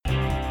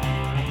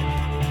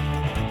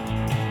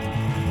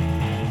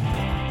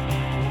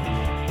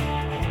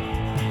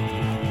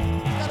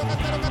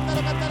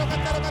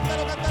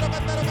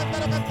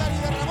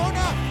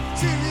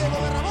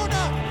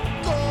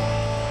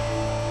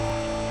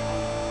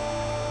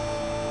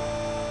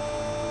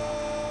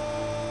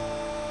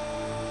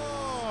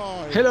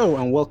Hello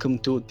and welcome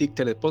to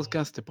Dictated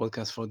Podcast, the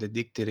podcast for the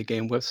Dictated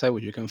Game website,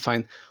 where you can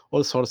find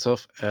all sorts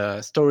of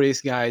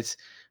stories, guides,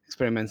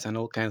 experiments, and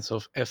all kinds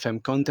of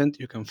FM content.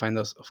 You can find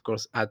us, of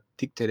course, at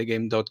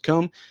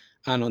dictatedgame.com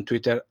and on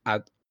Twitter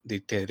at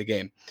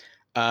dictatedgame.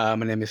 My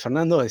name is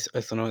Fernando,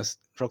 also known as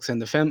Roxanne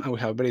FM, and we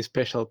have a very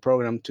special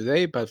program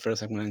today. But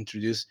first, I'm going to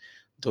introduce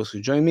those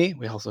who join me.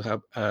 We also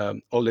have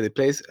All the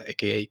Place,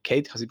 aka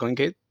Kate. How's it going,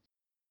 Kate?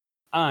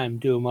 I'm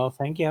doing well,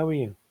 thank you. How are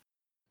you?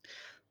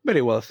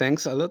 Very well,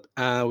 thanks a lot.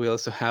 We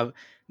also have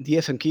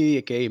DFM Kitty,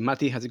 aka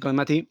Matty. How's it going,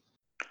 Matty?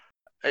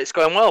 It's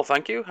going well,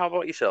 thank you. How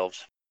about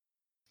yourselves?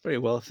 Very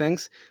well,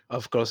 thanks.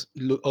 Of course,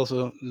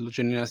 also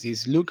joining us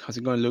is Luke. How's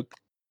it going, Luke?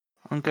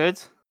 I'm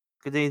good.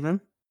 Good evening.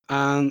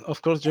 And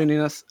of course, joining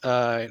us,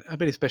 a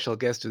very special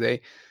guest today,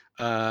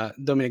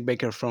 Dominic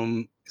Baker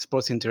from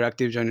Sports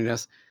Interactive, joining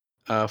us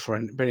for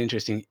a very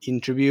interesting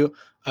interview.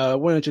 Why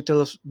don't you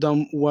tell us,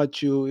 Dom,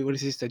 what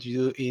it is that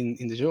you do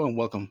in the show, and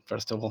welcome,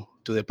 first of all,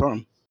 to the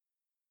program.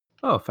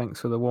 Oh, thanks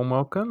for the warm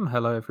welcome.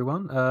 Hello,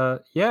 everyone.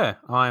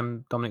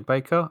 I'm Dominic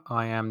Baker.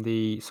 I am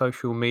the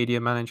social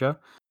media manager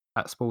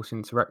at Sports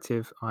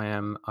Interactive. I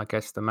am, I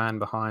guess, the man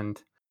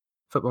behind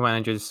Football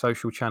Manager's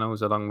social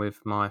channels, along with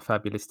my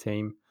fabulous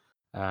team.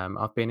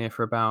 I've been here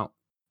for about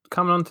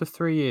coming on to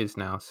 3 years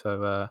now.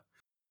 So,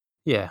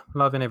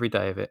 loving every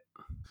day of it.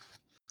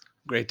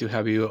 Great to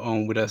have you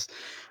on with us.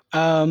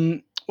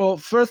 Well,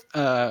 first,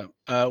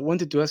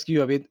 wanted to ask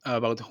you a bit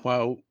about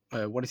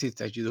what is it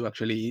that you do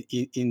actually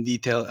in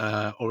detail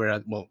over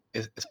at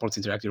Sports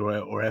Interactive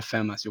or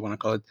FM, as you want to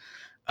call it.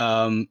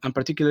 And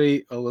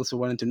particularly, I also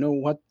wanted to know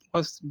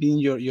what's been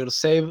your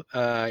save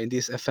in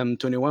this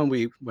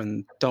FM21.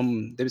 When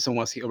Tom Davidson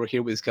was over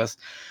here, we discussed,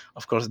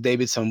 of course,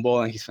 Davidson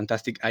Ball and his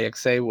fantastic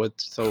Ajax save.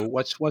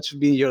 What's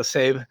been your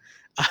save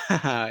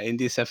in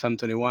this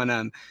FM21,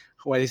 and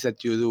what is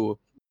that you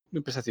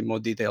do? Precisely more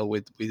detail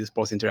with the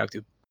Sports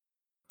Interactive.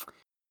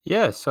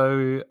 Yeah,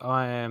 so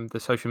I am the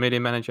social media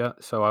manager.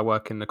 So I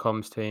work in the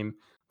comms team,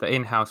 the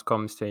in-house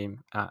comms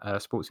team at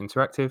Sports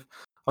Interactive,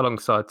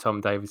 alongside Tom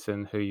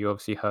Davidson, who you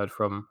obviously heard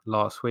from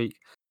last week.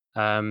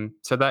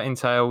 So that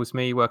entails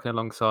me working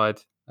alongside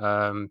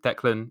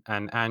Declan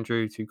and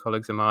Andrew, two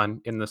colleagues of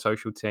mine in the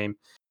social team,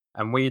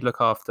 and we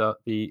look after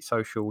the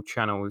social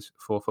channels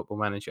for Football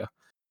Manager.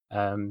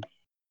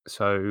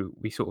 So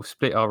we sort of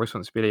split our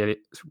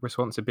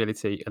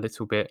responsibility a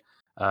little bit.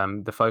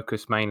 The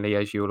focus mainly,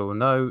 as you all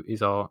know,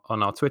 is on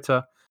our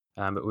Twitter,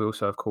 but we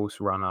also, of course,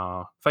 run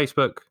our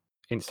Facebook,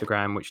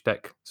 Instagram, which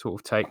Dec sort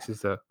of takes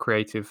as the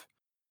creative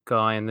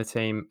guy in the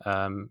team.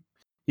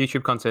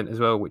 YouTube content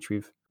as well, which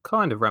we've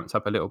kind of ramped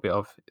up a little bit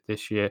of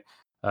this year.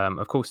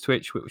 Of course,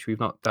 Twitch, which we've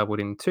not dabbled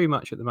in too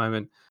much at the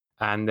moment,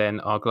 and then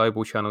our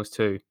global channels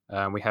too.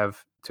 We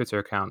have Twitter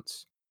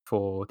accounts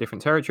for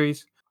different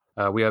territories.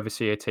 We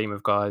oversee a team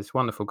of guys,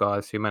 wonderful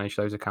guys, who manage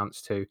those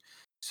accounts too.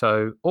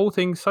 So all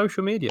things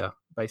social media,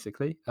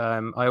 basically.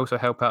 I also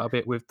help out a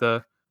bit with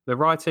the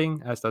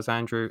writing, as does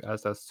Andrew,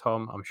 as does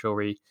Tom. I'm sure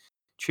he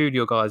chewed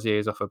your guys'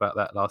 ears off about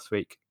that last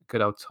week.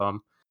 Good old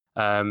Tom.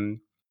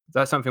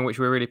 That's something which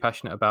we're really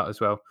passionate about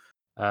as well.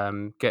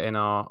 Getting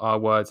our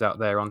words out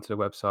there onto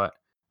the website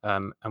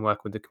and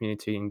work with the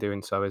community in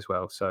doing so as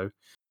well. So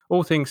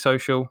all things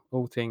social,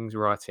 all things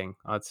writing,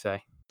 I'd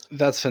say.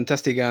 That's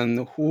fantastic.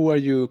 And who are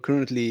you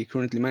currently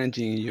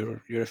managing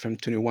your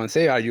FM21?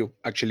 Say, are you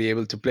actually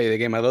able to play the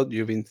game a lot?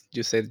 You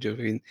said you've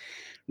been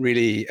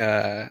really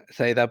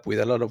tied up with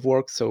a lot of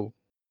work. So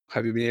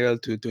have you been able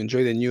to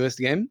enjoy the newest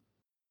game?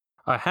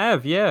 I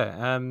have,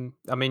 yeah.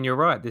 I mean, you're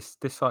right. This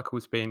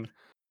cycle's been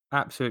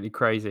absolutely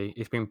crazy.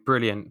 It's been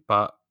brilliant,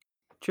 but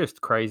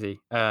just crazy.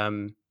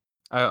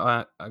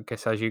 I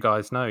guess, as you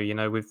guys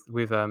know,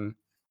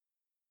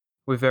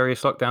 with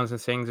various lockdowns and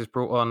things, has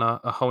brought on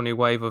a whole new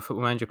wave of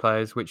Football Manager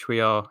players, which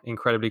we are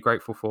incredibly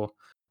grateful for.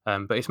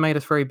 But it's made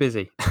us very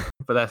busy,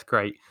 but that's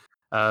great.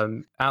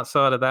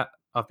 Outside of that,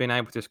 I've been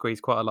able to squeeze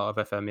quite a lot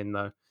of FM in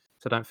though,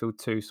 so don't feel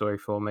too sorry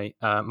for me.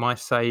 My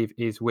save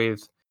is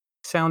with,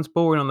 sounds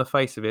boring on the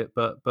face of it,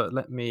 but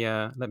let me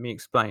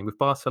explain. With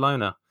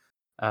Barcelona,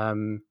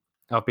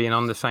 I've been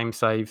on the same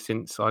save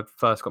since I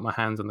first got my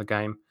hands on the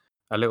game,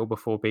 a little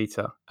before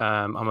beta.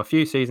 I'm a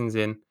few seasons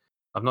in.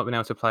 I've not been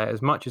able to play it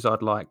as much as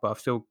I'd like,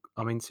 but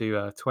I'm into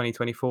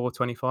 2024,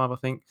 25, I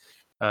think.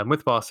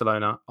 With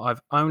Barcelona,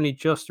 I've only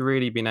just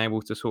really been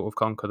able to sort of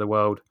conquer the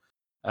world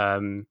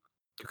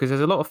because there's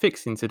a lot of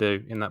fixing to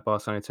do in that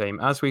Barcelona team,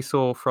 as we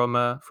saw from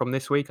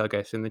this week, I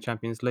guess, in the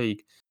Champions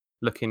League,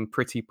 looking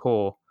pretty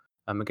poor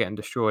and getting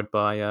destroyed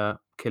by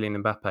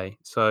Kylian Mbappe.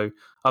 So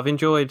I've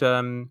enjoyed.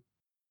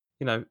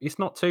 It's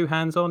not too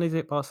hands-on, is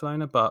it,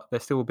 Barcelona? But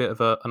there's still a bit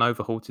of an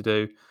overhaul to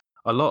do.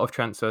 A lot of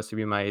transfers to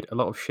be made, a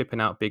lot of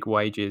shipping out big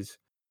wages,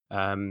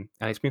 and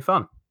it's been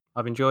fun.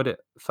 I've enjoyed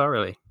it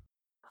thoroughly.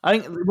 I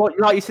think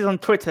like you said on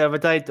Twitter the other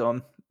day,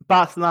 Dom,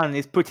 Barcelona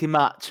is pretty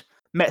much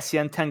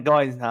Messi and 10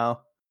 guys now,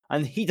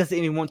 and he doesn't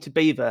even want to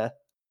be there.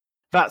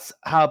 That's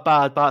how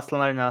bad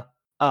Barcelona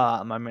are at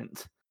the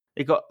moment.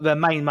 They got their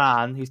main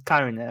man who's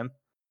carrying them.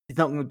 He's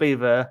not going to be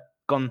there.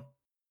 Gone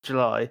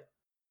July,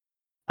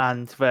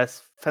 and they're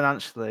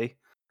financially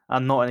are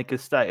not in a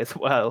good state as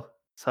well.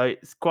 So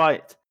it's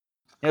quite.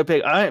 I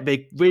think it'll be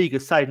a really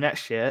good save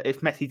next year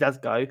if Messi does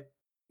go.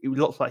 It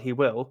looks like he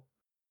will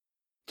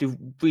to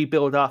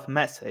rebuild after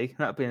Messi.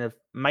 That'd be an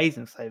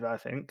amazing save, I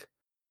think.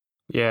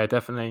 Yeah,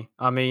 definitely.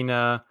 I mean,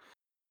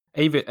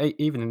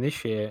 even in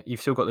this year,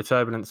 you've still got the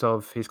turbulence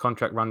of his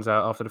contract runs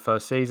out after the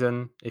first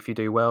season. If you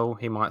do well,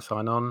 he might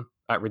sign on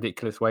at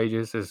ridiculous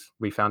wages, as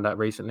we found out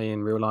recently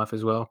in real life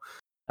as well.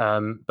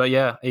 But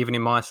yeah, even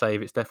in my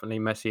save, it's definitely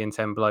Messi and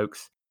 10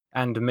 blokes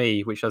and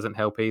me, which doesn't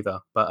help either.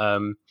 But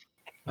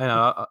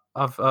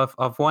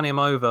I've won him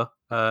over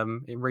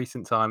in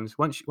recent times.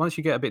 Once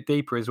you get a bit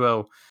deeper as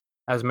well,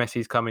 as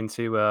Messi's coming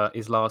to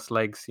his last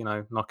legs,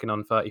 knocking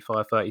on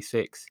 35,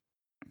 36,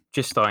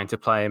 just starting to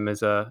play him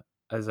as a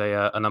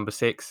number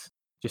 6,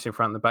 just in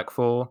front of the back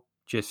 4,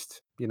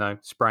 just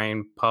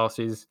spraying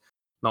passes,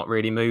 not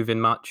really moving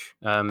much.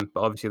 But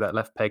obviously that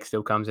left peg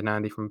still comes in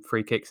handy from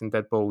free kicks and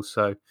dead balls.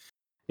 So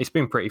it's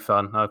been pretty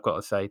fun, I've got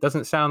to say.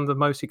 Doesn't sound the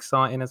most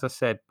exciting, as I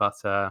said, but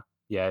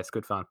yeah, it's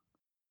good fun.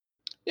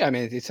 Yeah, I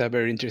mean, it's a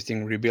very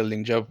interesting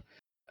rebuilding job.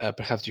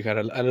 Perhaps you had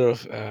a lot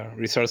of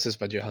resources,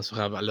 but you also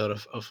have a lot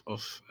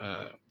of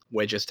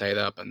wedges tied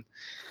up and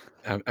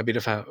a bit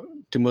of a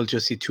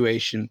tumultuous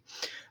situation.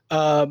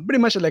 Pretty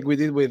much like we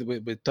did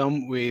with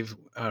Tom, we've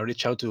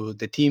reached out to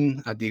the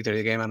team at the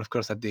Victory Game and, of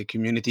course, at the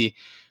community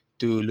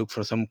to look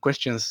for some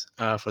questions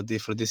for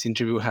this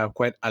interview. We have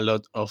quite a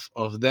lot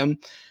of them.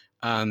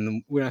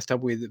 And we're going to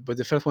start with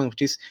the first one,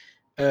 which is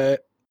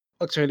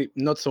actually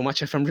not so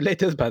much FM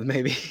related, but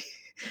maybe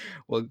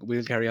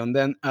we'll carry on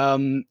then.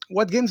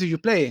 What games do you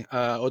play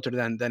other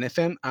than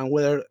FM, and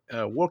whether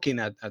working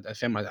at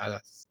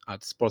FM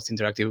at Sports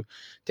Interactive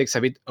takes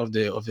a bit of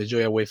the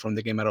joy away from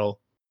the game at all?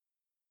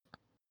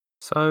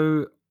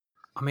 So,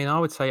 I mean, I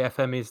would say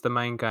FM is the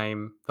main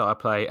game that I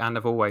play and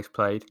have always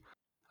played.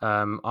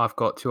 I've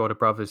got 2 older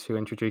brothers who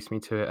introduced me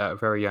to it at a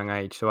very young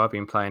age, so I've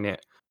been playing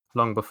it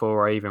long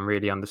before I even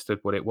really understood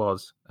what it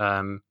was.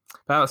 But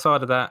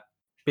outside of that,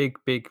 big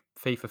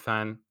FIFA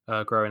fan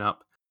growing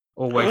up,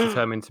 always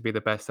determined to be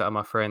the best out of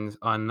my friends.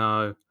 I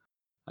know.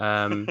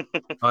 I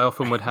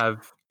often would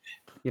have,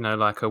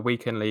 like a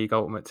weekend league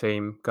ultimate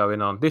team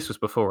going on. This was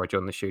before I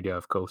joined the studio,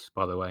 of course,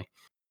 by the way.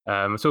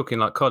 I'm talking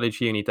like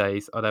college, uni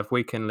days. I'd have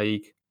weekend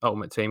league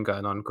ultimate team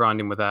going on,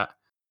 grinding with that,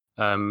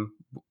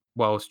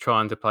 whilst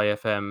trying to play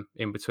FM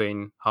in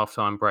between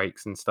halftime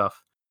breaks and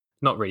stuff.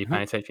 Not really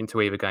paying attention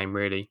to either game,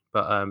 really,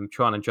 but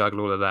trying to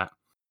juggle all of that.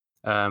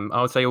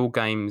 I would say all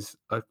games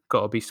have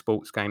got to be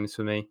sports games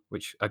for me,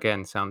 which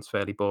again sounds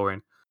fairly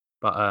boring,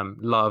 but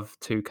love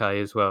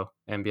 2K as well,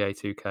 NBA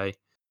 2K.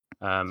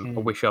 I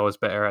wish I was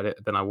better at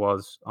it than I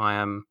was. I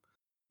am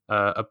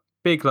a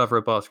big lover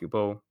of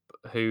basketball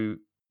who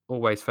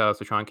always fails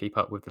to try and keep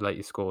up with the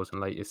latest scores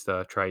and latest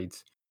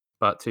trades,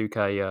 but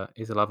 2K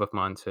is a love of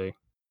mine too.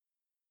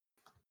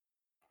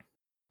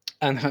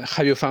 And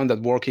have you found that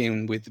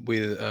working with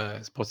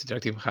Sports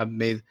Interactive have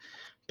made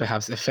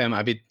perhaps FM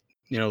a bit,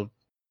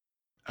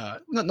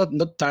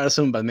 not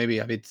tiresome, but maybe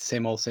a bit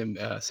same old,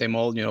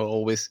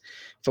 always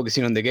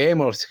focusing on the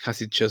game, or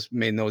has it just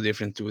made no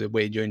difference to the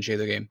way you enjoy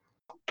the game?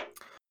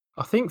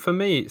 I think for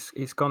me,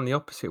 it's gone the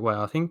opposite way.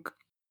 I think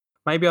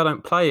maybe I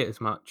don't play it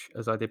as much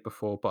as I did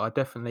before, but I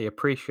definitely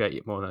appreciate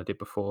it more than I did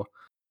before.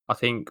 I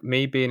think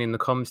me being in the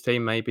comms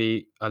team may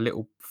be a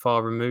little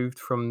far removed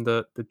from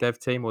the dev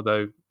team,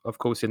 although, of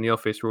course, in the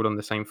office, we're all on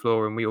the same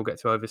floor and we all get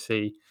to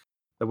oversee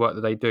the work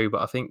that they do.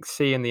 But I think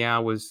seeing the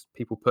hours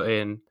people put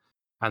in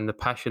and the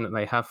passion that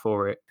they have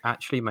for it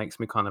actually makes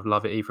me kind of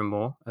love it even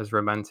more, as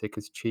romantic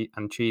as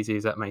and cheesy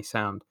as that may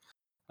sound.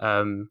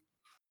 And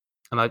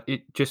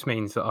it just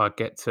means that I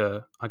get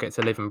to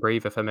live and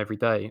breathe FM every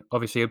day.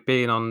 Obviously,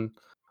 being on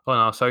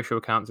our social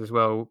accounts as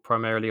well,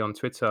 primarily on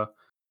Twitter,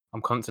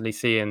 I'm constantly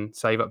seeing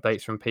save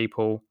updates from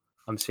people.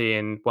 I'm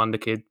seeing Wonder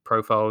Kid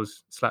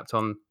profiles slapped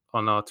on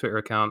our Twitter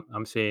account.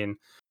 I'm seeing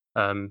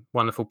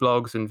wonderful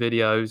blogs and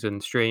videos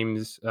and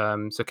streams.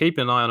 So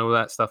keeping an eye on all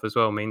that stuff as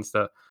well means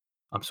that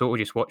I'm sort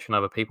of just watching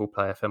other people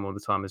play FM all the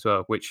time as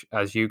well, which,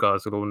 as you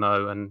guys will all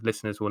know and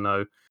listeners will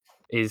know,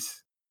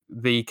 is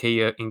the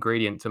key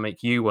ingredient to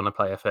make you want to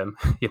play FM.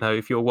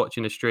 If you're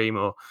watching a stream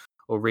or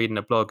reading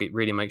a blog, it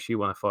really makes you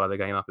want to fire the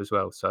game up as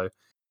well. So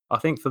I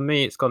think for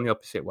me, it's gone the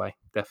opposite way,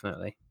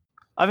 definitely.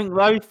 I think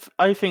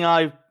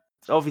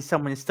obviously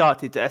someone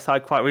started the SI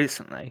quite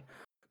recently.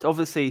 So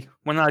obviously,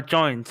 when I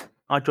joined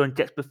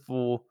just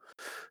before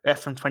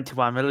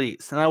FM21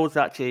 release, and I was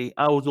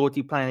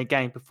already playing a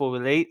game before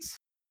release.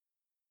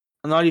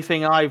 And the only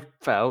thing I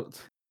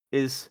felt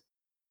is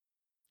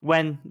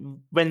when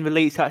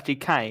release actually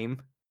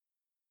came,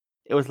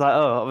 it was like,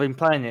 oh, I've been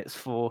playing it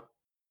for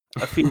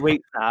a few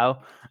weeks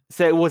now,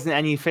 so it wasn't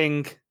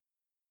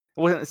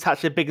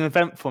such a big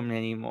event for me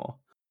anymore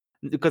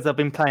because I've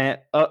been playing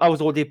it. I was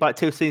already about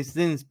 2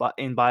 seasons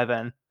in by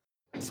then,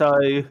 so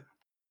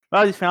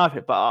I just think of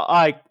it. But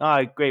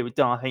I agree with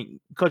Don. I think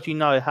because you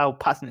know how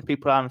passionate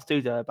people are in the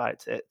studio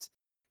about it,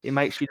 it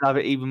makes you love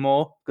it even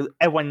more because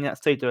everyone in that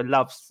studio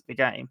loves the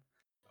game.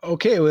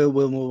 Okay,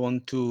 we'll move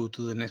on to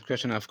the next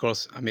question. Of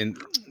course, I mean,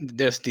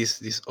 there's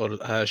this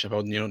old adage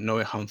about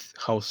knowing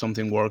how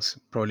something works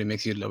probably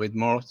makes you love it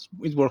more.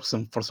 It works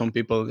for some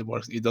people,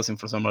 it doesn't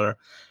for some other.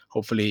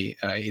 Hopefully,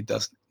 it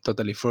does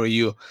totally for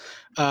you.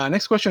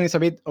 Next question is a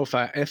bit of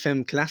a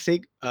FM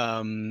classic,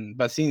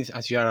 but since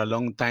as you are a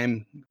long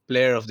time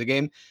player of the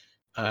game,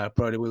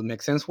 probably will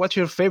make sense. What's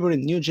your favorite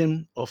new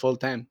gen of all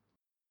time?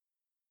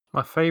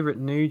 My favorite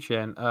new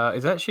gen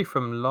is actually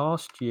from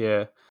last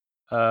year.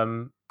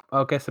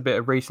 I guess a bit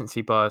of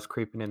recency bias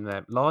creeping in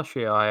there. Last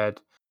year, I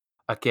had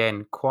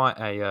again quite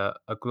a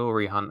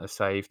glory hunter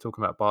save.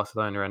 Talking about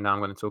Barcelona, and now I'm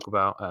going to talk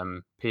about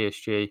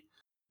PSG.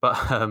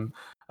 But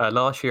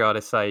last year, I had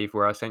a save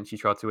where I essentially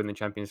tried to win the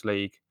Champions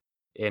League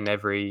in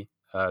every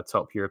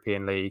top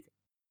European league.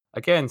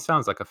 Again,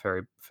 sounds like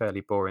a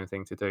fairly boring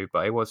thing to do,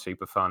 but it was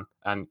super fun.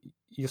 And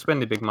you're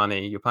spending big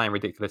money, you're playing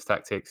ridiculous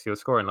tactics, you're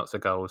scoring lots of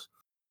goals.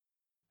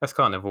 That's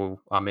kind of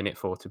all I'm in it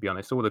for, to be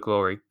honest. All the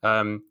glory.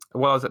 While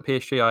I was at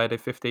PSG, I had a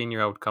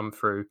 15-year-old come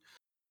through,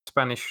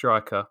 Spanish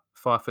striker,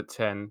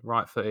 5'10",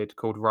 right-footed,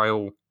 called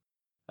Raul.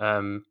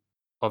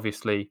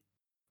 Obviously,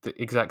 the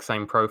exact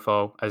same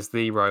profile as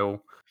the Raul,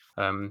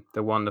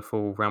 the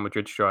wonderful Real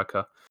Madrid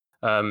striker.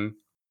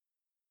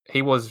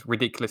 He was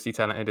ridiculously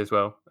talented as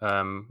well.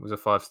 Was a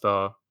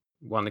 5-star,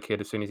 won the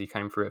kid as soon as he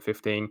came through at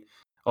 15.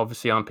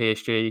 Obviously, on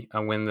PSG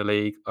and win the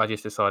league, I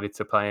just decided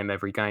to play him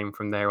every game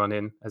from there on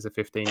in as a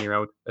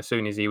 15-year-old. As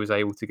soon as he was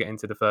able to get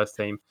into the first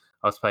team,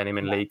 I was playing him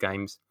in league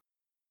games.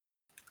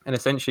 And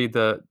essentially,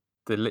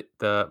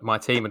 my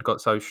team had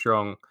got so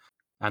strong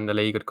and the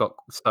league had got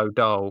so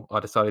dull, I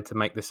decided to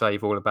make the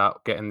save all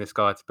about getting this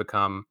guy to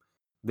become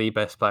the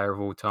best player of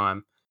all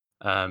time.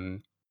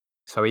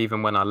 So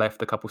even when I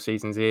left a couple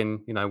seasons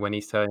in, when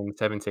he's turning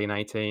 17,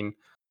 18,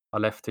 I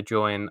left to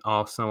join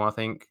Arsenal, I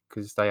think,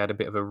 because they had a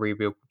bit of a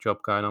rebuild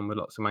job going on with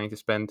lots of money to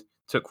spend.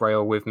 Took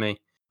Rail with me,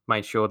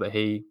 made sure that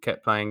he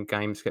kept playing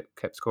games,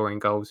 kept scoring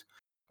goals.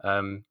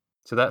 So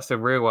that's the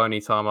real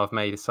only time I've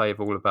made a save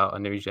all about a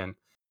new gen.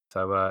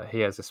 So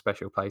he has a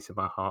special place in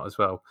my heart as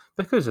well,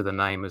 because of the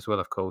name as well,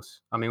 of course.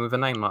 I mean, with a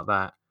name like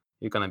that,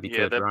 you're going to be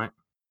good, they're right?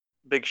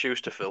 big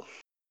shoes to fill.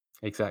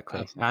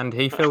 Exactly. And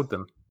he filled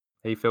them.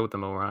 He filled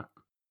them all right.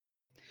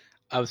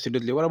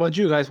 Absolutely. What about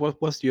you guys? What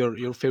was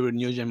your favorite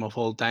new gem of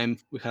all time?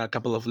 We had a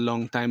couple of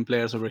long time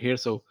players over here.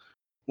 So,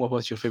 what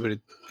was your favorite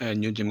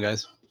new gem,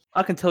 guys?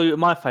 I can tell you what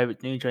my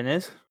favourite new gen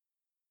is.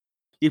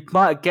 You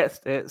might have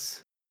guessed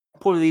it's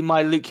probably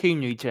my Luke Hugh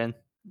new gen.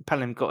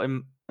 Pelham got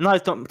him. And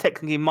it's not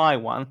technically my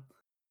one,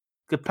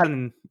 because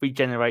Pelham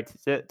regenerated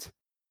it.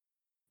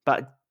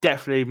 But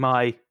definitely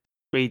my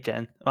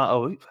regen.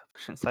 I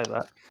shouldn't say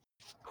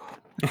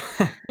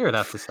that. You're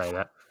allowed to say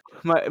that.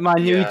 My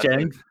new Yeah, I gen.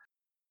 think-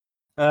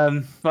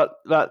 But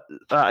that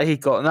he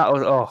got, and that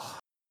was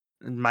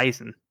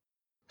amazing.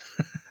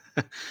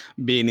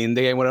 Being in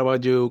the game. What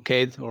about you,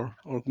 Kate or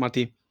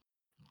Mati?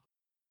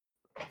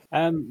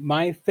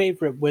 My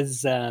favorite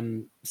was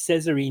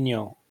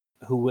Cesarinho,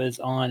 who was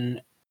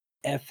on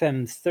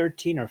FM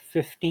 13 or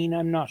 15,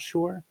 I'm not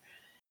sure.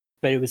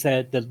 But it was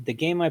the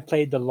game I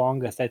played the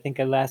longest. I think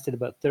I lasted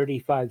about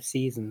 35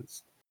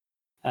 seasons.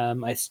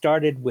 I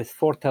started with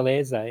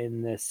Fortaleza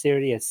in the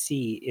Serie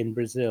C in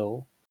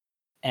Brazil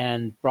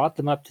and brought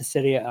them up to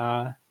Serie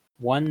A,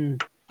 won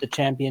the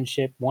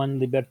championship,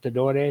 won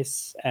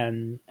Libertadores,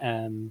 and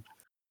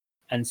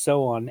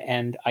so on.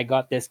 And I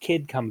got this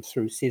kid come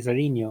through,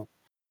 Cesarinho,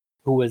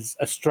 who was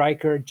a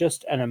striker,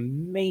 just an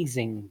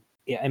amazing.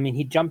 I mean,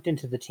 he jumped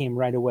into the team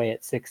right away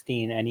at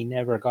 16, and he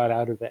never got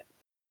out of it.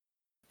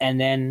 And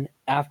then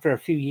after a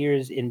few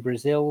years in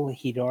Brazil,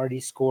 he'd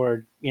already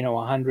scored,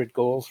 100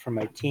 goals for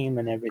my team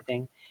and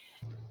everything.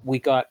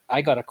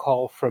 I got a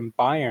call from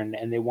Bayern,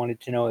 and they wanted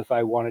to know if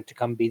I wanted to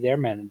come be their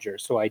manager.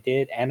 So I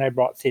did, and I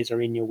brought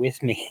Cesarinho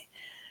with me.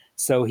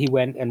 So he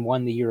went and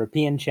won the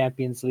European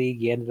Champions League.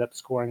 He ended up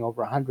scoring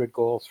over 100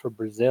 goals for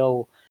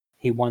Brazil.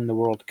 He won the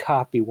World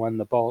Cup. He won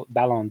the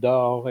Ballon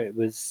d'Or. It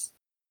was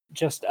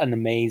just an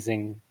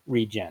amazing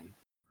regen.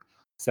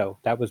 So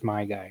that was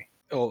my guy.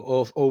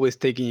 Always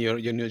taking your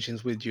new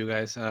gens with you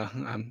guys.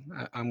 I'm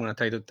gonna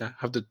try to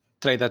have to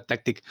try that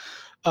tactic.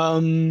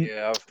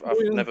 Yeah, I've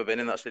never been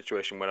in that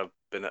situation when I've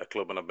been at a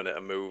club and I've been at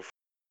a move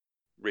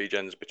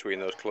regens between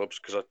those clubs,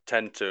 because I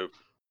tend to,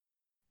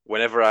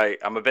 whenever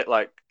I'm a bit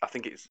like, I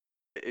think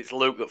it's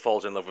Luke that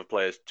falls in love with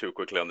players too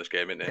quickly on this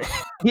game, isn't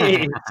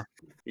it?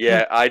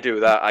 Yeah, I do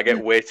that. I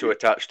get way too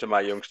attached to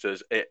my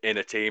youngsters in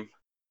a team.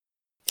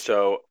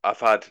 So I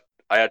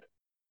had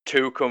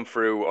two come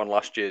through on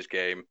last year's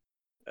game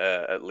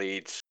at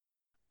Leeds,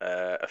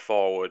 a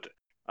forward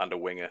and a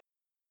winger,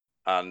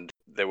 and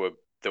they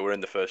were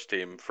in the first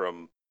team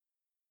from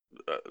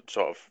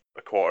sort of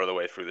a quarter of the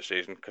way through the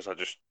season, because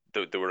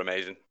they were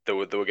amazing. They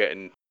were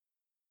getting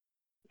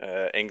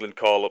England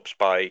call ups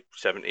by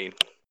 17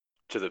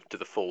 to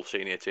the full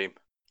senior team,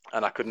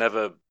 and I could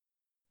never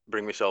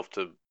bring myself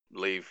to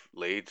leave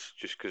Leeds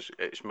just because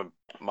it's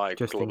my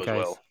Just club in as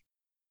case.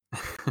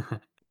 well.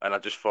 And I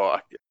just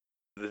thought,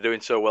 they're doing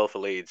so well for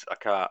Leeds. I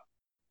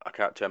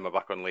can't turn my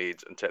back on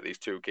Leeds and take these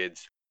two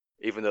kids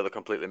even though they're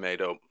completely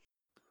made up,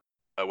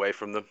 away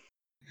from them.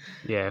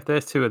 Yeah, if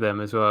there's two of them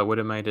as well, it would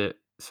have made it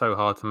so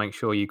hard to make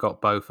sure you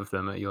got both of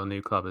them at your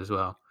new club as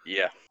well.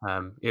 Yeah,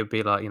 It would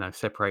be like,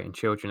 separating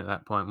children at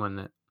that point,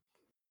 wouldn't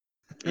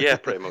yeah,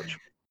 pretty much.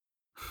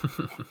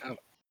 it?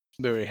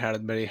 Very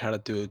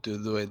hard to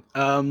do it.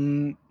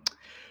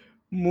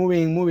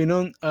 Moving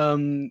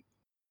on.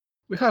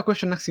 We have a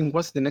question asking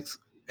what's the next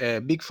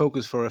big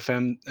focus for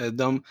FM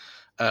Dom.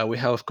 We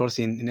have, of course,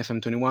 in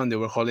FM21 they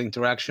were holding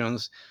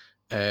interactions.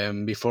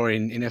 Before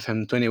in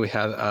FM20 we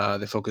had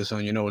the focus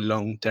on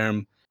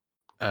long-term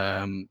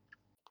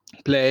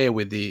play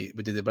with the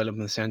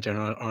development center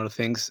and other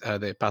things,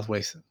 the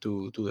pathways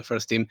to the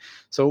first team.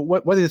 So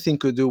what do you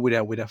think could do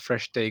with a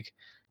fresh take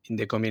in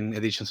the coming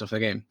editions of the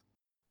game?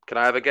 Can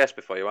I have a guess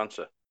before you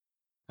answer?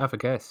 Have a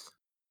guess.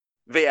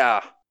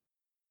 VR.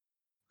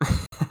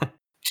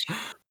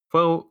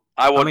 Well,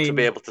 I want to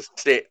be able to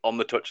sit on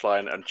the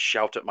touchline and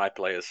shout at my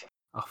players.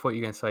 I thought you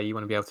were going to say you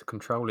want to be able to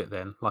control it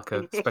then, like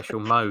a special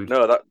mode.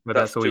 No,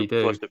 that's all you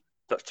do.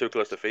 That's too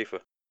close to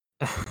FIFA.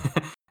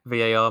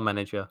 VAR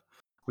manager.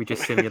 We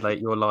just simulate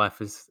your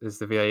life as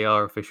the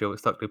VAR official at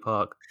Stockley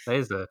Park.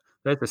 There's a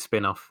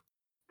spin-off.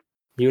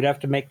 You'd have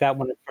to make that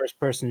one a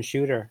first-person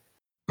shooter.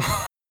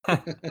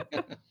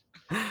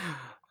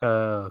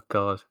 Oh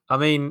God! I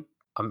mean,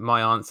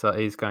 my answer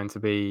is going to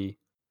be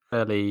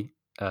fairly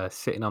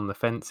sitting on the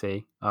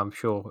fencey. I'm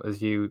sure,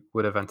 as you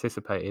would have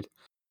anticipated.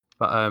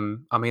 But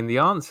I mean, the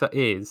answer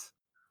is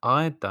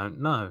I don't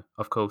know.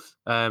 Of course,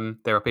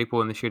 there are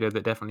people in the studio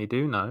that definitely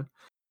do know.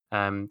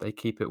 They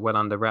keep it well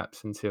under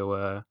wraps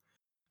until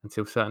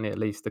certainly at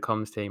least the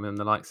comms team and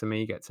the likes of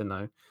me get to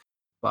know.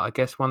 But I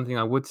guess one thing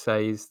I would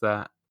say is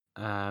that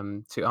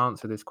to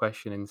answer this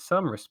question in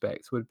some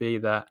respects would be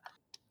that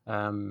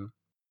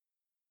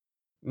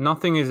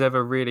nothing is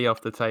ever really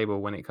off the table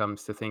when it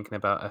comes to thinking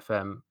about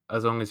FM,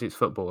 as long as it's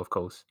football, of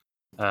course.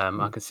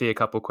 I can see a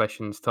couple of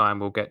questions time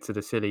we'll get to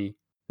the silly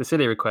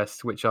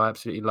requests, which I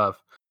absolutely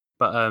love.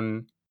 But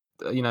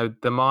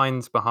the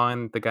minds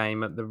behind the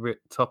game at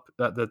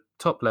the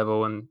top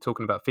level and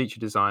talking about feature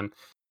design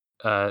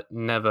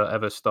never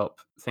ever stop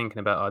thinking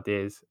about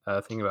ideas,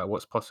 thinking about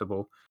what's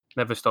possible.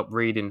 Never stop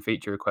reading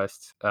feature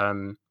requests.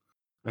 And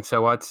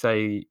so I'd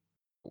say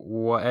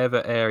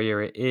whatever area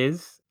it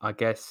is, I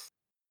guess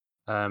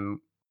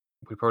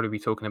we'd probably be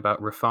talking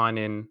about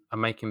refining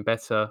and making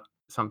better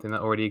something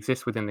that already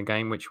exists within the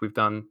game, which we've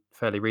done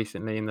fairly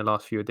recently in the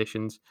last few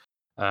editions.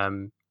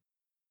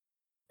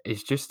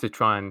 Is just to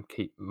try and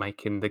keep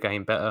making the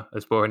game better,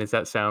 as boring as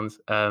that sounds.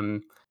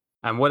 And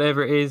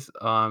whatever it is,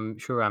 I'm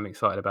sure I'm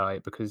excited about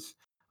it, because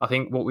I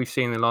think what we've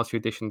seen in the last few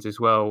editions as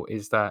well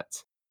is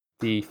that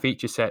the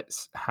feature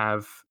sets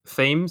have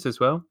themes as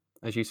well.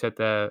 As you said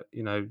there,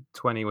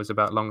 20 was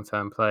about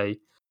long-term play.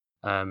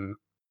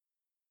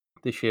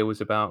 This year was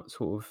about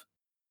sort of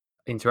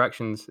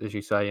interactions, as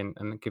you say,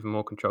 and giving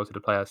more control to the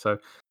player. So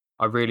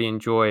I really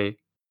enjoy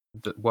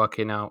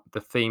working out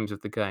the themes of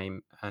the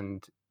game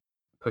and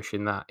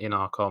pushing that in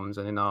our comms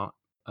and in our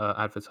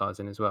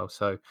advertising as well.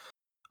 So,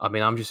 I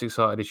mean, I'm just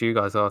excited as you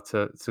guys are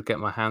to get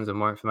my hands on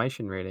more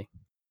information, really.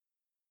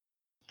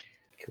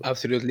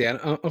 Absolutely, and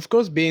of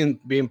course, being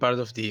part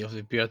of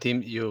the PR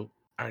team, you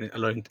are a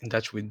lot in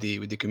touch with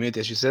the community,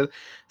 as you said.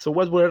 So,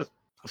 what were,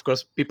 of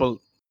course, people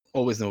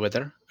always know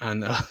better,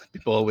 and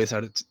people always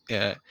are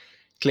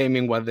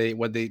claiming what the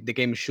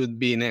game should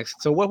be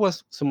next. So, what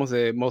was some of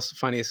the most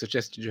funniest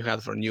suggestions you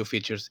had for new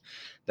features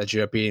that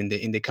should appear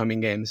in the coming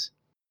games?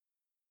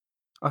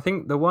 I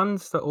think the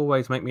ones that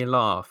always make me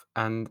laugh,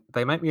 and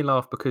they make me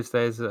laugh because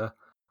there's a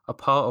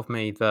part of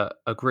me that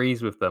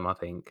agrees with them, I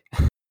think,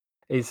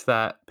 is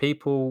that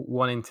people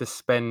wanting to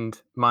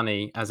spend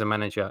money as a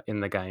manager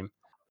in the game.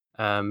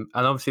 And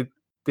obviously,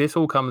 this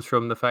all comes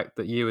from the fact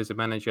that you as a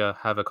manager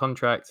have a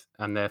contract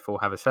and therefore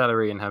have a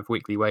salary and have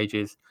weekly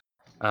wages.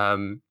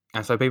 And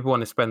so people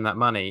want to spend that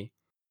money.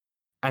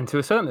 And to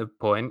a certain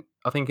point,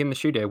 I think in the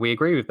studio, we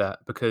agree with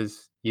that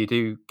because you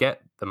do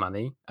get the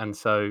money. And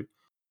so,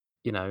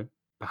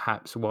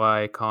 perhaps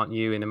why can't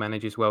you in a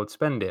manager's world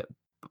spend it?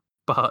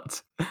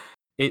 But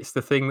it's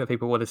the thing that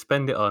people want to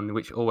spend it on,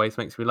 which always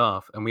makes me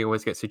laugh. And we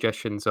always get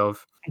suggestions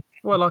of,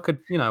 well, I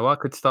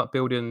could start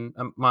building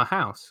my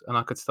house, and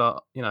I could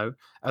start,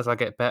 as I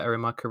get better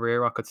in my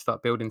career, I could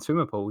start building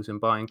swimming pools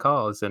and buying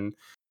cars and,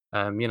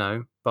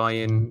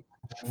 buying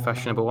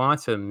fashionable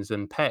items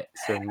and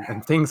pets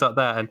and things like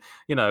that. And,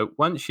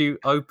 once you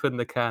open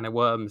the can of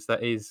worms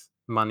that is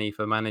money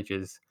for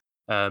managers,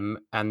 and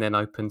then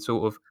open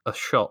sort of a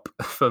shop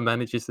for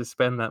managers to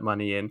spend that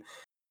money in,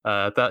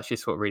 that's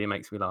just what really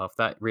makes me laugh.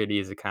 That really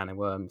is a can of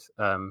worms.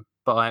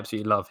 But I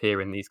absolutely love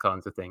hearing these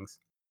kinds of things.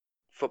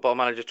 Football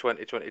Manager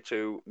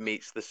 2022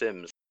 meets The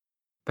Sims.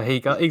 There you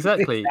go.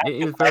 Exactly.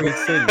 It is very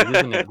Sims,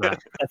 isn't it?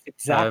 That's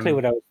exactly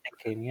what I was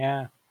thinking.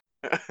 Yeah.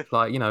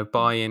 Like,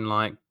 buying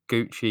like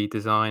Gucci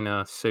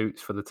designer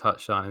suits for the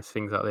touchline and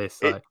things like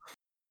this. Like,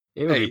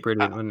 it would be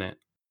brilliant, wouldn't it?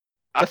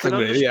 That's a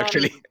good idea,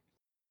 actually.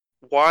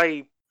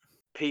 Why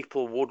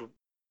people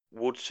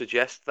would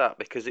suggest that,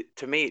 because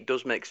to me it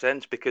does make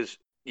sense, because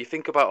you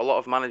think about a lot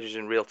of managers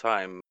in real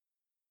time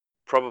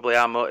probably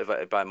are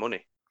motivated by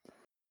money.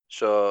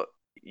 So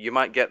you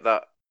might get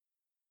that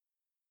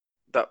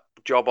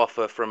job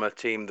offer from a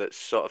team that's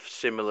sort of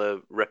similar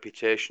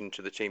reputation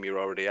to the team you're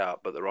already at,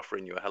 but they're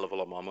offering you a hell of a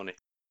lot more money.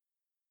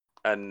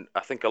 And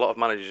I think a lot of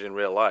managers in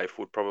real life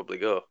would probably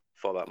go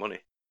for that money.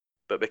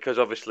 But because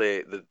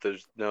obviously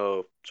there's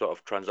no sort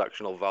of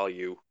transactional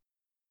value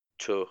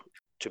to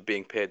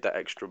being paid that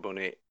extra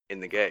money in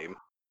the game,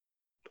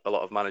 a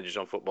lot of managers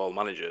on Football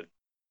Manager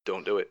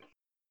don't do it.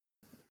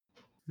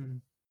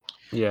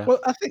 Yeah. Well,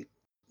 I think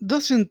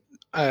doesn't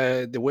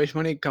the wage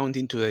money count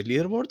into the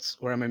leaderboards,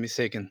 or am I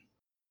mistaken?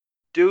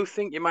 Do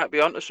think you might be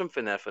onto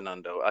something there,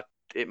 Fernando.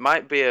 It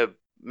might be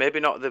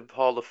maybe not the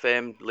Hall of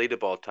Fame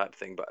leaderboard type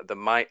thing, but there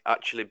might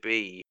actually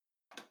be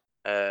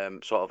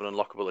sort of an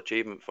unlockable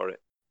achievement for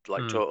it,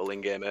 like total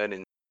in-game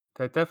earnings.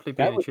 There'd definitely be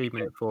That an would be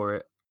achievement for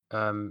it.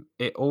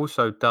 It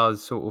also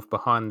does sort of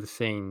behind the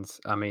scenes.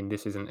 I mean,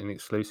 this isn't an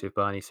exclusive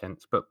by any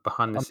sense, but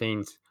behind the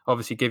scenes,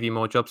 obviously give you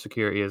more job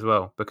security as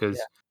well. Because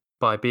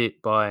by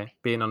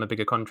being on a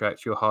bigger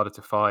contract, you're harder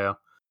to fire.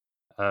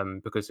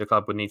 Because the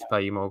club would need to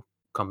pay you more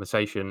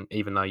compensation,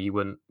 even though you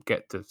wouldn't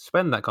get to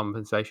spend that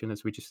compensation,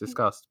 as we just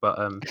discussed.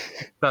 But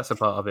that's a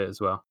part of it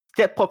as well.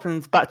 Get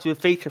Poppins back to the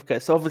feature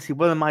requests. So obviously,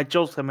 one of my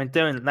jobs I've been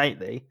doing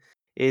lately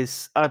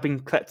is I've been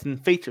collecting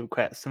feature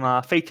requests from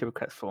our feature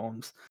request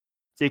forums.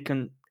 So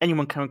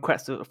anyone can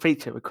request a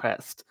feature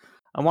request,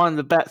 and one of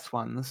the best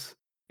ones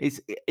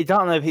is I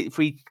don't know if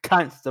we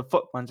count the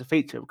foot ones a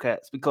feature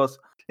request because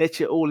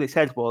literally all it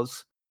said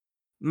was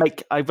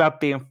make a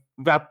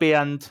rugby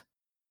and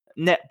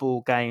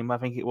netball game. I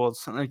think it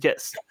was, and it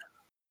gets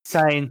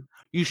saying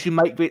you should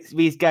make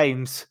these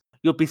games.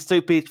 You'll be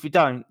stupid if you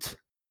don't.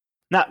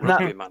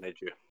 Rugby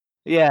Manager.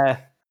 Yeah.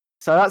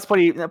 So that's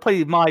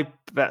probably my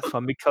best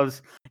one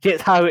because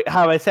it's how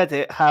I said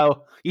it.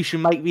 How you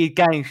should make these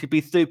games should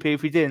be stupid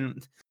if you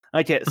didn't.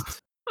 I just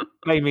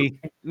made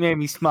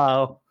me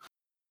smile.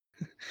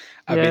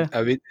 A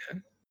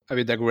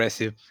bit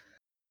aggressive.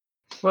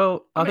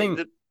 Well, I mean,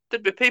 think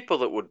there'd be people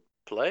that would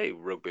play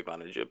Rugby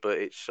Manager, but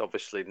it's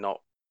obviously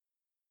not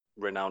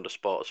renowned a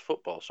sport as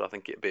football, so I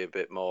think it'd be a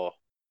bit more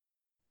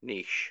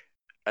niche.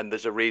 And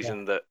there's a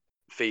reason that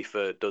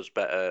FIFA does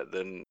better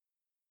than,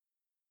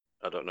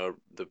 I don't know,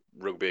 the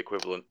rugby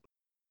equivalent.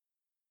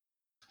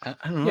 I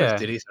don't know if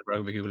there is a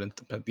rugby equivalent,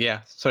 but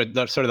yeah. Sorry,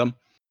 Dom.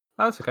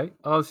 That's okay.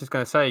 I was just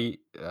going to say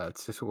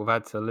to sort of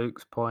add to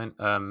Luke's point,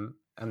 and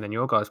then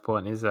your guys'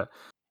 point is that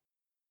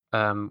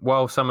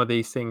while some of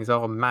these things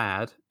are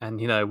mad, and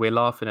we're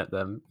laughing at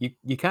them,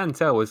 you can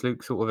tell, as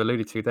Luke sort of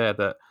alluded to there,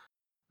 that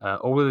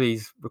all of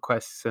these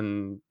requests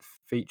and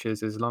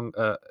features, as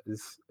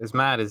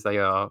mad as they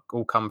are,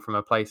 all come from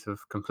a place of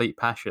complete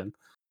passion.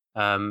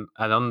 And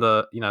on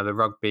the the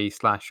rugby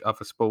 /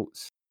 other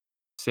sports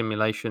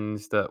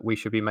simulations that we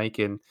should be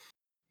making,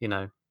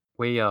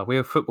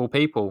 we're football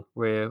people.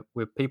 We're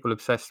people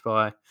obsessed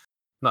by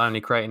not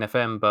only creating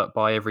FM but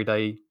by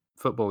everyday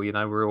football.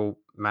 We're all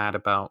mad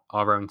about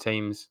our own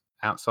teams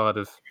outside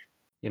of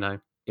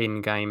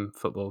in-game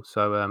football.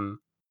 So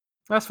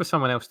that's for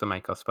someone else to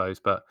make, I suppose,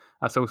 but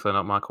that's also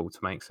not my call to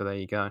make. So there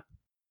you go.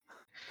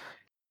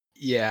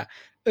 Yeah.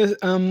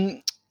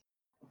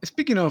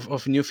 Speaking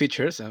of new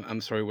features, I'm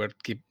sorry we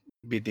keep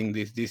beating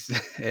this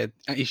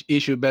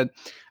issue, but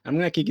I'm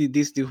gonna kick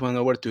this one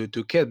over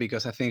to Kat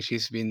because I think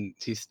she's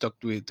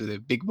talked to the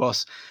big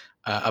boss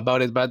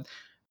about it. But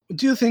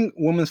do you think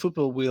women's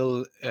football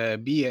will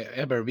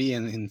ever be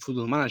in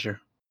Football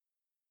Manager?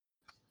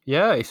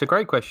 Yeah, it's a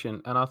great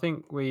question, and I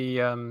think we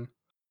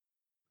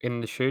in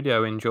the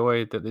studio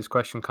enjoy that this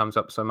question comes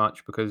up so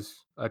much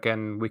because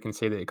again we can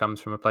see that it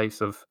comes from a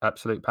place of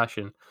absolute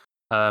passion.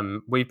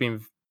 We've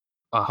been,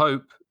 I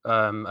hope,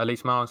 at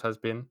least Miles has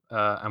been,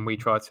 and we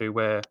try to,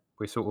 where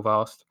we're sort of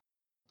asked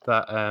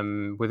that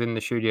within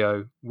the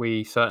studio,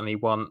 we certainly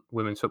want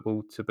women's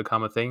football to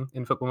become a thing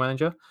in Football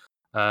Manager.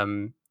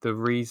 The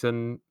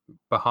reason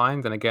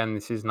behind, and again,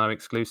 this is no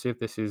exclusive,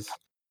 this is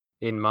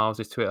in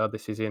Miles's Twitter,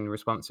 this is in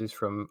responses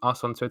from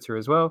us on Twitter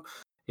as well,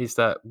 is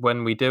that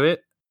when we do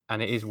it,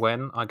 and it is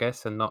when, I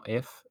guess, and not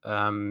if,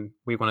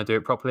 we want to do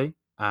it properly.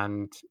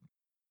 And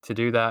to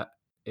do that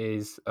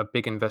is a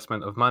big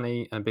investment of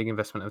money and a big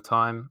investment of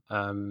time.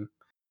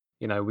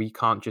 We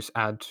can't just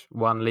add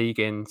one league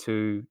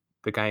into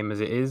the game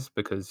as it is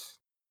because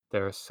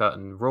there are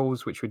certain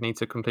rules which we'd need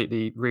to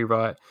completely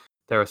rewrite.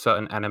 There are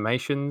certain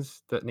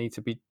animations that need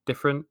to be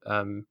different.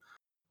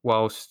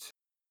 Whilst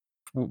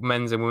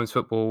men's and women's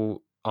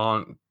football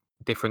aren't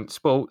different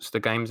sports, the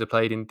games are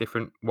played in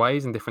different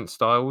ways and different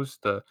styles.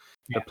 The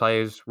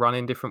players run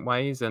in different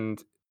ways,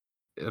 and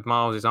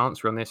Miles's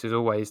answer on this is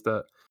always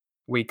that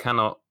we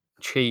cannot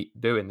cheat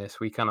doing this.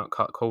 We cannot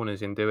cut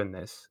corners in doing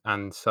this,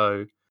 and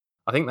so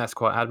I think that's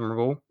quite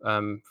admirable.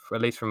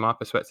 At least from my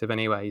perspective,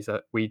 anyway, is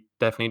that we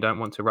definitely don't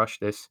want to rush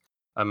this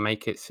and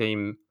make it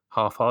seem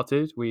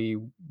half-hearted.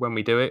 When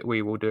we do it,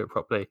 we will do it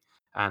properly,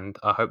 and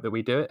I hope that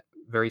we do it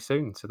very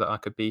soon so that I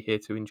could be here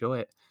to enjoy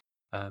it.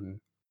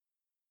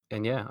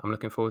 And yeah, I'm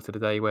looking forward to the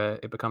day where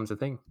it becomes a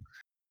thing.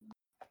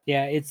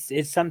 Yeah,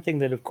 it's something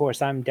that, of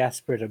course, I'm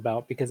desperate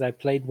about because I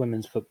played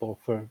women's football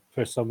for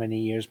so many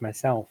years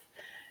myself.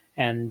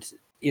 And,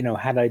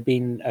 had I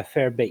been a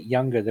fair bit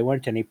younger, there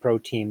weren't any pro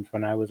teams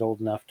when I was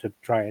old enough to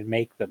try and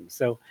make them.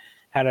 So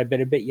had I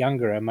been a bit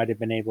younger, I might have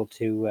been able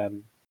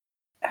to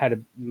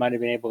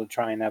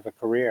try and have a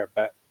career.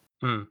 But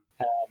Hmm.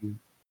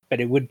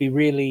 it would be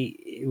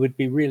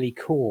really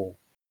cool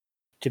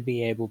to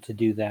be able to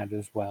do that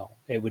as well.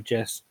 It would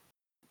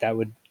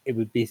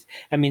be.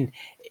 I mean,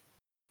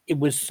 it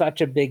was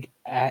such a big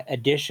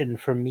addition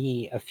for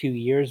me a few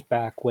years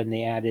back when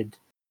they added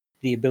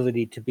the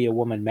ability to be a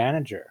woman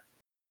manager.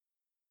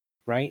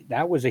 Right?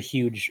 That was a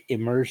huge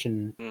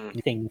immersion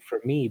thing for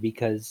me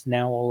because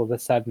now all of a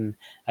sudden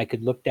I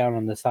could look down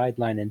on the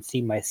sideline and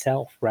see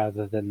myself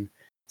rather than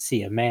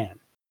see a man.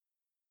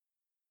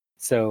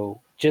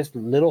 So just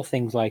little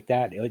things like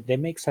that, they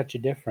make such a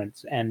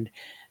difference. And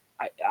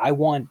I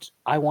want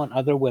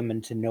other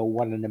women to know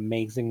what an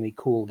amazingly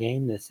cool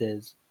game this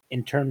is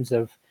in terms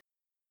of,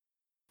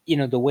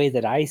 the way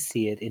that I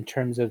see it, in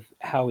terms of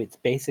how it's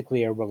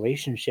basically a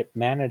relationship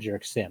manager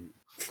sim.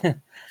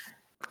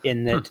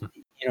 In that,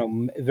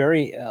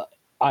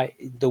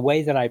 the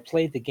way that I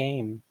play the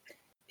game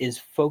is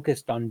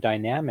focused on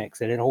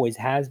dynamics, and it always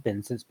has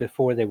been since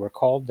before they were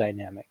called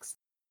dynamics.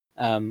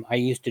 I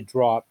used to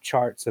draw up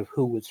charts of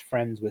who was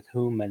friends with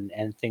whom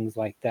and things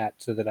like that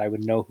so that I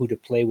would know who to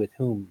play with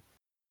whom,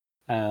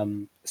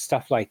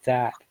 stuff like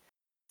that.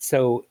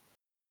 So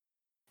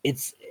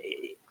it's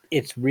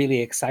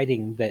really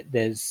exciting that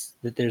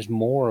there's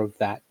more of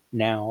that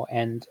now,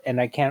 and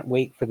I can't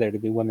wait for there to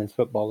be women's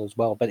football as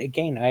well. But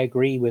again, I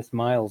agree with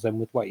Miles and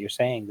with what you're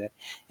saying that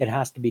it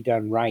has to be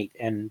done right,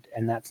 and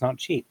that's not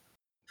cheap.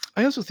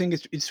 I also think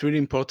it's really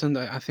important.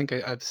 I think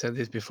I've said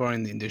this before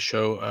in the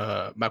show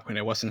back when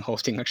I wasn't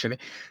hosting, actually.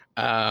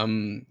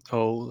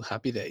 Oh,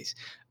 happy days.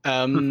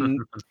 That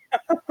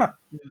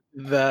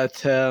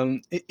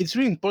it's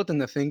really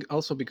important, I think,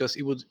 also because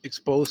it would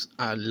expose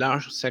a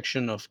large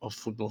section of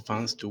football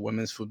fans to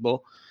women's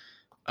football.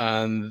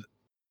 And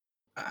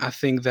I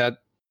think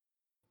that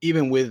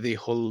even with the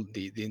whole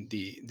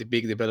the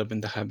big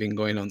development that have been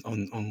going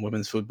on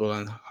women's football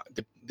and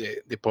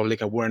the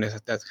public awareness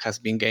that has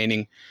been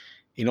gaining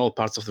in all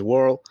parts of the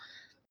world,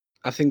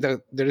 I think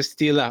that there is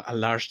still a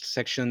large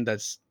section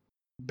that's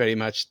very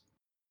much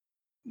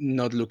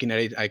not looking at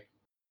it like,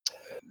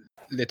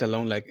 let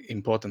alone like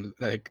important,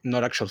 like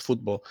not actual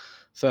football.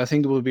 So I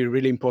think it will be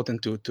really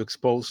important to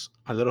expose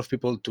a lot of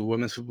people to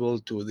women's football,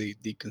 to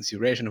the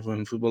consideration of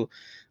women's football,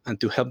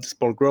 and to help the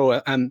sport grow.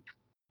 And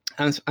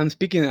I'm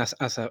speaking as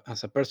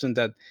a person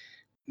that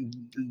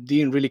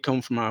didn't really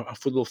come from a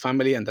football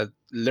family and that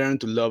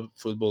learned to love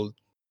football,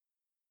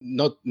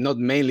 not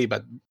mainly,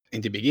 but in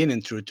the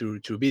beginning through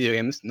video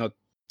games, not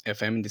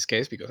FM in this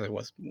case, because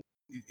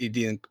it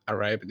didn't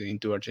arrive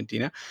into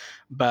Argentina,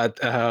 but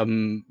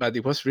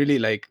it was really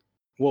like,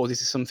 whoa,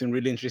 this is something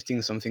really interesting,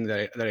 something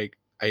that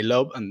I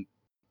love, and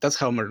that's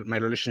how my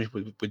relationship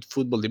with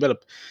football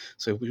developed.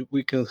 So if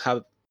we can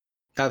have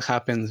that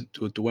happen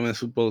to women's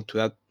football,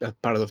 to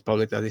that part of the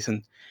public that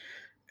isn't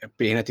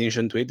paying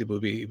attention to it, it will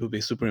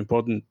be super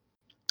important.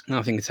 And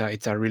I think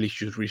it's a really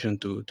huge reason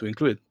to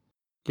include it.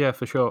 Yeah,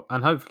 for sure.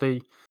 And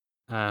hopefully,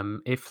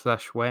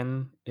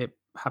 if/when it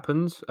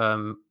happens,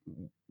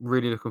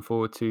 really looking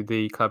forward to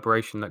the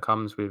collaboration that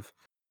comes with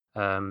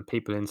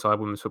people inside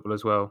women's football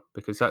as well,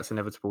 because that's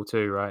inevitable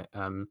too, right?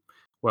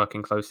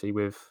 Working closely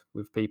with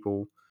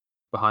people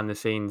behind the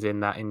scenes in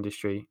that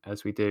industry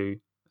as we do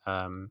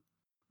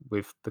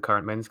with the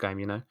current men's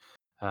game,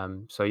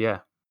 So yeah,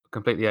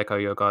 completely echo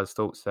your guys'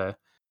 thoughts there.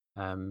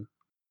 Can't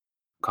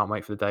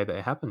wait for the day that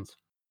it happens.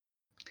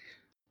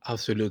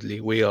 Absolutely,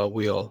 we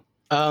all.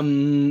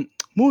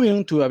 Moving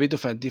on to a bit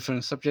of a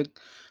different subject.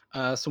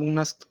 Someone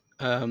asked,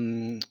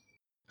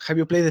 have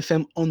you played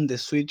FM on the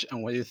Switch,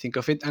 and what do you think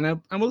of it? And I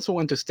also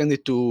want to extend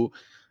it to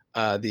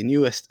the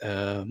newest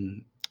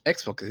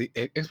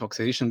Xbox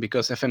edition,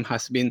 because FM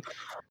has been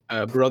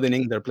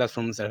broadening their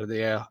platforms that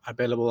they are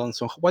available on.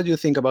 So what do you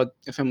think about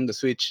FM on the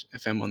Switch,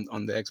 FM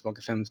on the Xbox,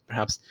 FM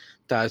perhaps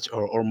touch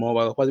or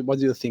mobile? What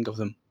do you think of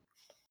them?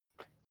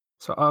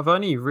 So I've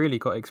only really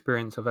got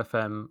experience of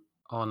FM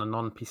on a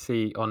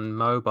non-PC on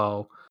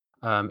mobile,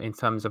 in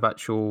terms of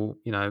actual,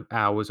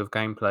 hours of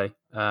gameplay.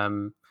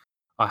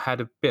 I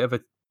had a bit of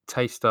a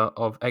taster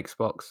of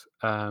Xbox.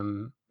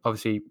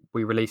 Obviously,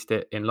 we released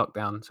it in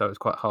lockdown, so it was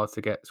quite hard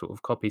to get sort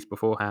of copies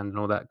beforehand and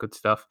all that good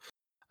stuff.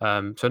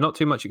 So not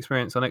too much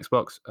experience on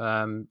Xbox.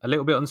 A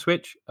little bit on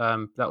Switch.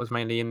 That was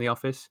mainly in the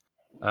office.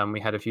 We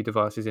had a few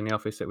devices in the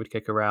office that would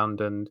kick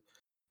around, and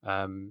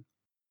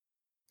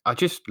I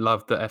just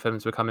love that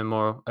FM's becoming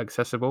more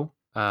accessible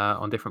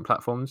on different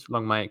platforms.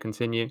 Long may it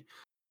continue.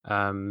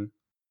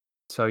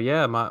 So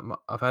yeah,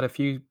 I've had a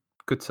few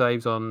good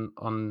saves on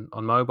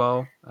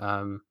mobile,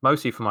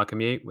 mostly for my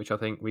commute, which I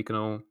think we can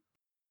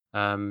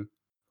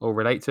all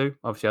relate to.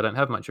 Obviously, I don't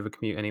have much of a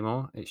commute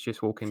anymore. It's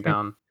just walking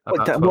down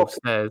about 12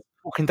 stairs.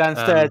 Walking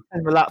downstairs,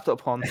 turn the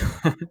laptop on.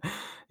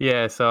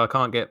 Yeah, so I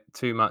can't get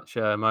too much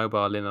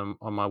mobile in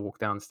on my walk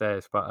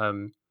downstairs.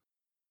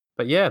 But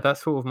but yeah,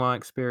 that's sort of my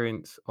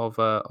experience of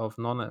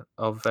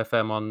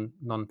FM on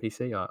non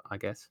PC, I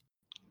guess.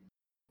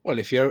 Well,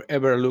 if you're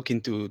ever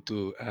looking to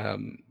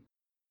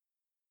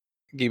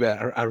give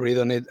a read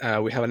on it,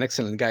 we have an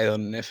excellent guide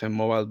on FM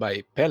Mobile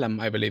by Pelham,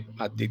 I believe,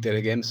 at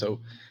Dictated Games.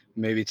 So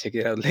maybe check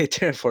it out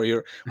later for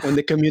when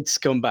the commutes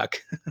come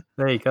back.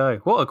 There you go.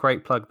 What a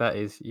great plug that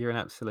is. You're an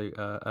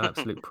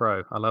absolute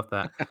pro. I love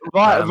that.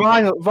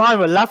 Ryan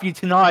will love you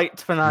tonight,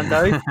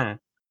 Fernando.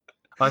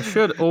 I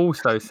should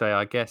also say,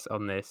 I guess,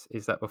 on this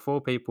is that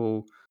before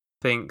people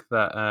think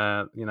that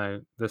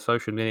the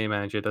social media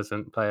manager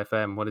doesn't play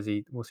FM,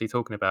 what's he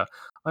talking about?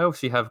 I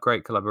obviously have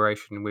great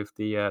collaboration with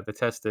the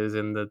testers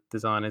and the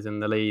designers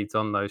and the leads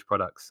on those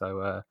products.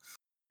 So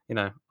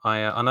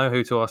I know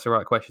who to ask the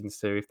right questions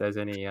to if there's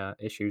any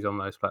issues on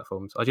those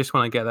platforms. I just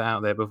want to get that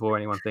out there before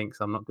anyone thinks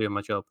I'm not doing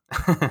my job.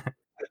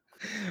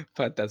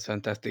 But that's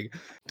fantastic.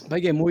 But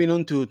again, moving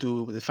on to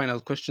the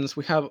final questions,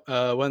 we have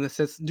one that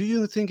says, do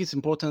you think it's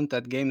important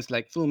that games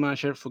like Football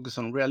Manager focus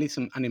on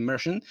realism and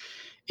immersion,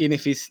 even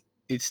if it's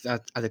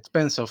at the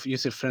expense of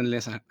user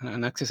friendliness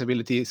and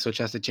accessibility,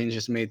 such as the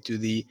changes made to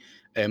the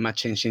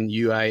match-changing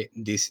UI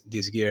this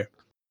year?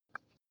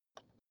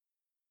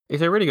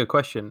 It's a really good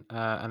question,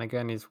 and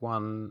again, is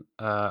one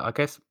I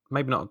guess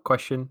maybe not a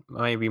question,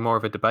 maybe more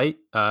of a debate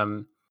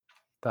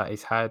that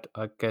is had,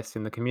 I guess,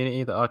 in the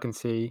community that I can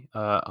see.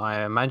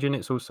 I imagine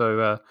it's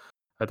also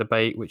a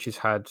debate which is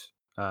had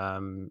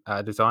at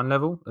a design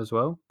level as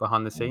well,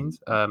 behind the scenes.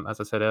 As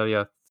I said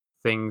earlier,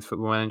 things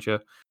Football Manager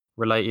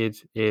related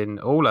in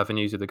all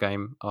avenues of the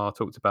game are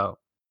talked about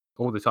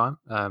all the time.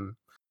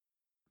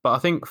 But I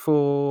think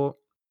for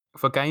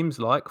games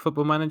like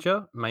Football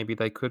Manager, maybe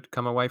they could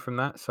come away from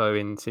that. So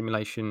in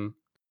simulation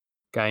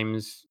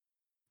games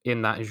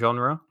in that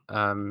genre,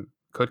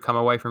 could come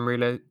away from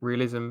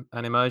realism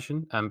and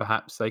immersion, and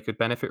perhaps they could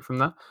benefit from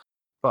that.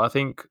 But I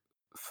think,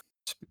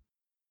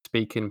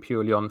 speaking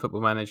purely on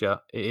Football Manager,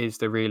 it is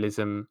the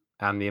realism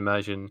and the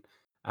immersion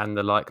and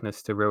the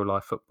likeness to real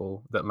life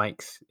football that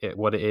makes it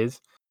what it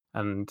is.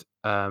 And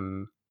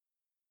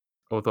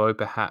although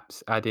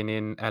perhaps adding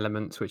in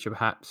elements which are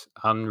perhaps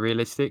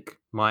unrealistic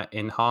might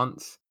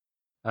enhance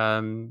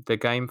the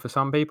game for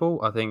some people,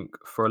 I think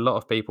for a lot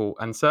of people,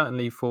 and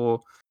certainly for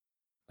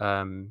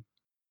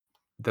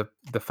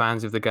the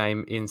fans of the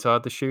game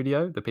inside the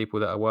studio, the people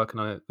that are working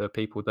on it, the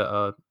people that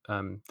are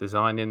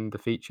designing the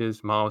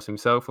features, Miles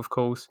himself, of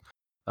course,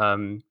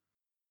 the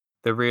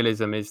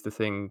realism is the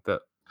thing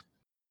that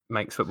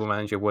makes Football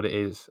Manager what it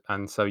is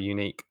and so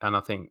unique. And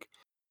I think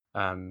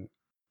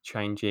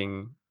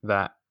changing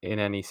that in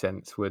any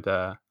sense would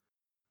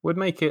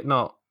make it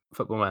not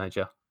Football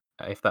Manager,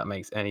 if that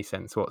makes any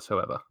sense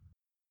whatsoever.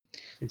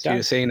 So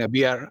you're saying a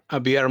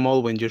VR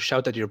mode when you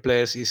shout at your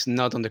players is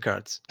not on the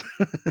cards.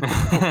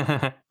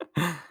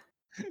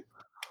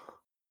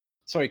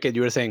 Sorry, Kate,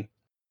 you were saying.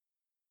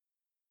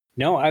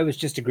 No, I was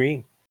just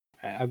agreeing.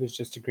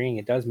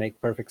 It does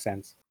make perfect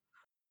sense.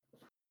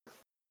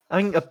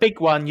 I think a big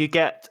one you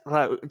get,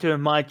 like doing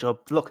my job,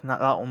 looking at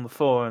that on the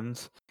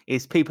forums,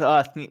 is people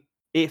asking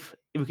if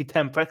we can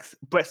turn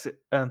Brexit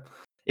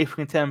if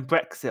we can turn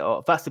Brexit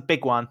off. That's a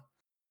big one.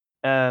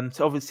 So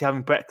obviously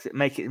having Brexit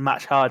make it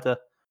much harder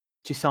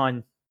to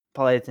sign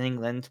players in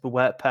England for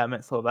work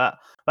permits or that.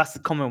 That's the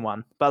common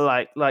one.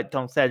 But like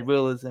Dom said,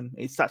 realism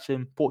is such an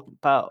important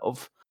part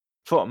of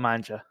Football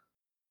Manager.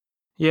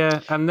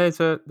 Yeah, and there's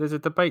a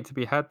debate to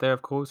be had there,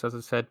 of course, as I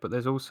said, but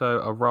there's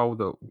also a role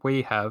that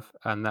we have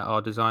and that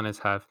our designers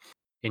have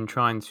in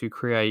trying to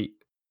create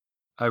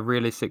a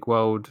realistic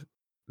world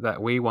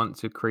that we want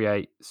to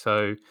create.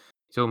 So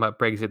talking about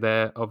Brexit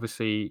there,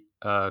 obviously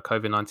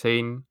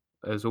COVID-19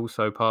 is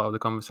also part of the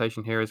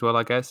conversation here as well,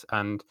 I guess,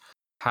 and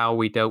how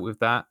we dealt with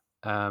that.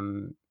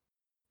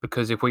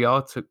 Because if we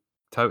are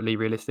totally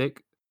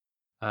realistic,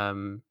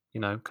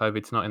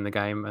 COVID's not in the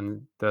game,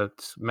 and the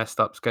messed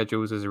up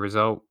schedules as a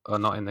result are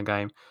not in the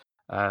game.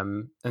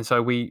 And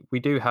so we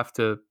do have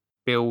to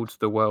build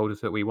the world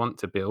that we want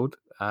to build,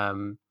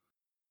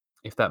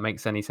 if that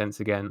makes any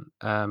sense again.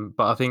 But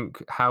I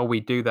think how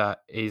we do that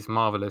is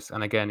marvelous,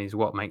 and again, is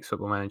what makes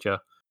Football Manager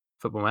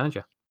Football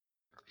Manager.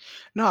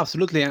 No,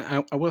 absolutely.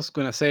 And I was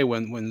going to say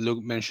when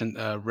Luke mentioned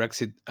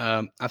Brexit,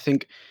 I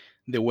think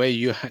the way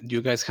you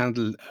guys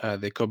handle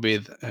the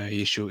COVID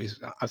issue is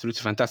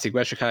absolutely fantastic. We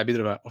actually had a bit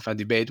of a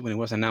debate when it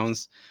was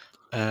announced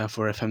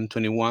for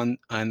FM21,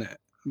 and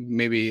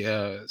maybe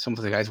some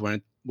of the guys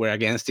were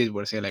against it.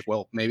 Were saying like,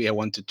 well, maybe I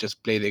want to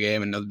just play the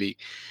game and not be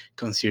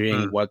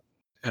considering what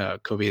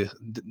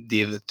COVID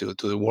did to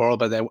the world.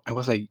 But I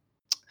was like,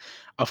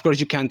 of course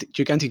you can't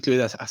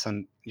include as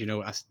an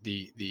as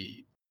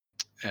the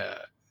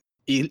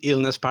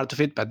illness part of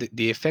it, but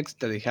the effects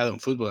that it had on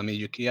football, I mean,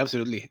 you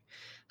absolutely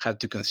had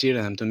to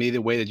consider them. To me,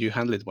 the way that you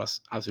handled it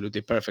was absolutely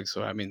perfect.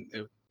 So, I mean,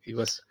 it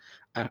was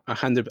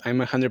 100. I'm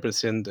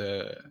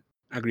 100%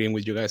 agreeing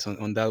with you guys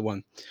on that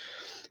one.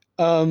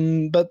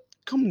 But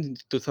coming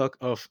to talk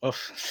of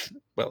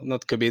well,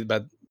 not COVID,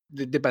 but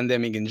the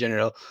pandemic in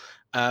general.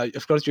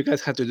 Of course, you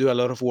guys had to do a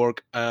lot of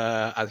work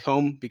at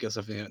home because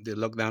of the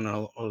lockdown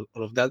and all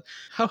of that.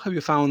 How have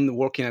you found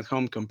working at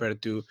home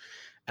compared to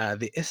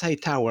the SI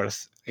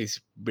Towers?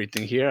 Is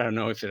written here. I don't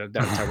know if there are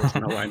towers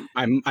now.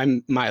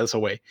 I'm miles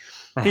away.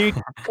 Can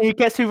you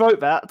guess who wrote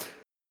that?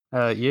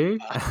 You?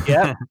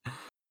 Yep.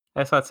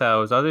 SI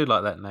Towers. I do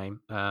like that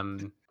name.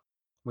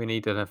 We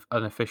need an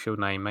official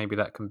name. Maybe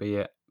that can be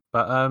it.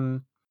 But I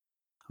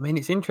mean,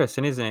 it's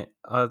interesting, isn't it?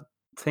 I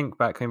think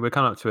back, and we're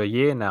coming up to a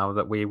year now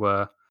that we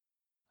were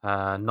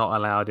not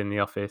allowed in the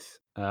office.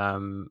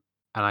 And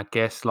I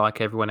guess,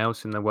 like everyone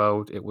else in the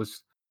world, it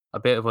was a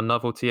bit of a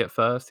novelty at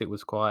first. It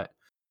was quite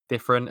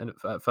different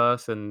at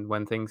first, and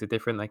when things are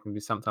different, they can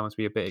sometimes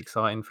be a bit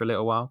exciting for a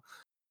little while.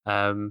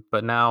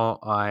 But now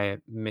I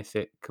miss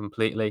it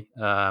completely.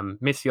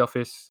 Miss the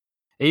office,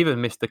 even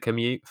miss the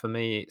commute. For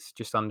me, it's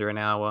just under an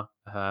hour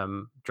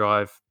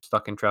drive,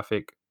 stuck in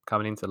traffic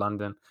coming into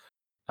London.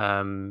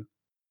 And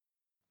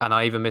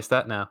I even miss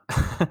that now.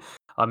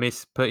 I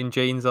miss putting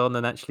jeans on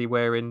and actually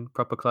wearing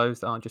proper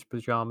clothes that aren't just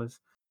pajamas.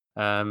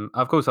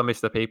 Of course, I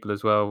miss the people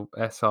as well.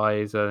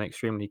 SI is an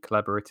extremely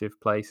collaborative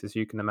place, as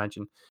you can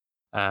imagine.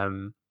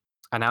 And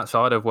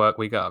outside of work,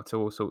 we get up to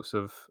all sorts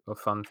of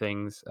fun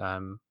things.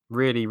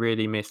 Really,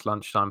 really miss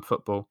lunchtime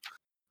football.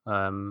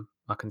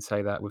 I can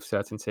say that with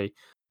certainty.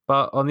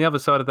 But on the other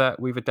side of that,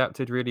 we've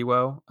adapted really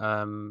well.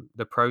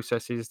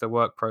 The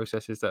work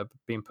processes that have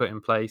been put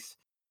in place,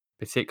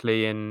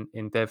 particularly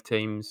in dev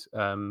teams,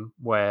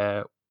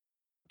 where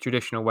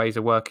traditional ways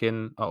of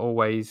working are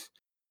always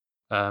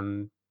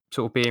sort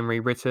of being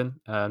rewritten.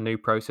 New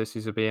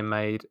processes are being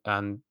made,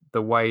 and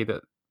the way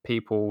that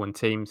people and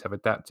teams have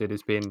adapted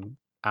has been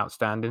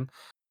outstanding.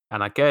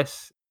 And I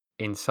guess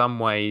in some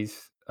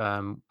ways,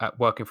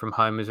 working from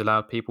home has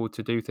allowed people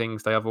to do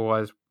things they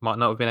otherwise might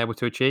not have been able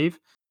to achieve.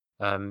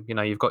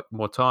 You've got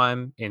more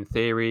time. In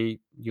theory,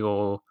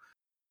 you're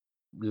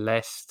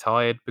less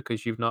tired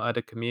because you've not had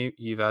a commute.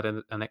 You've had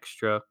an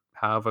extra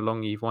however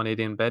long you've wanted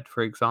in bed,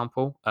 for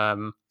example.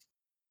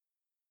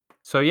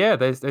 So yeah,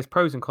 there's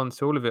pros and cons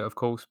to all of it, of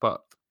course, but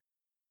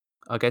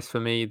I guess for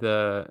me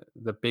the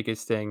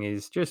biggest thing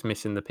is just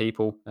missing the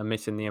people and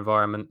missing the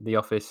environment. The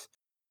office,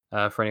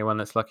 for anyone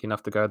that's lucky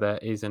enough to go there,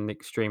 is an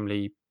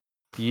extremely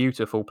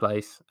beautiful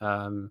place.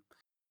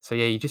 So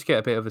yeah, you just get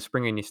a bit of a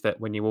spring in your step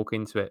when you walk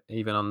into it,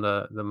 even on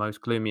the most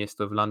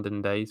gloomiest of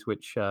London days,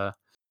 which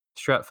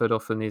Stratford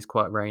often is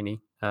quite rainy.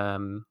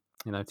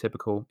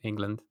 Typical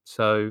England.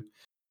 So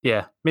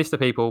yeah, miss the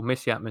people,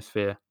 miss the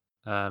atmosphere,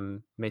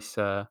 miss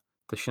the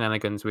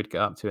shenanigans we'd get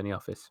up to in the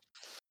office.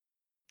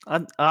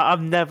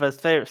 I've never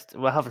experienced,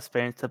 well, I have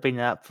experienced, I've been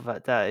out for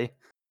that day,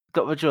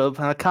 got the job,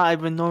 and I can't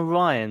even know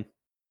Ryan.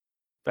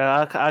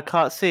 But I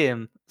can't see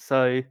him,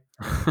 so.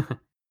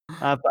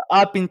 But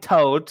I've been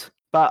told,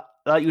 but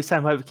like you were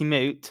saying about the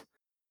commute,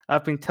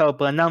 I've been told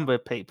by a number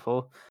of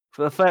people,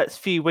 for the first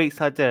few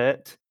weeks I do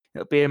it,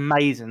 it'll be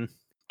amazing.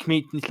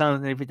 Commuting to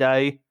London every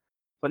day,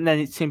 but then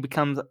it soon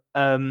becomes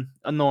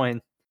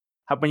annoying.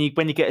 How when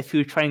you get a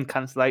few train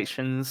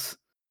cancellations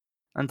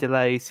and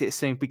delays, it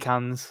soon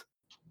becomes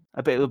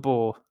a bit of a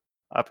bore.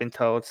 I've been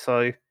told.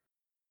 So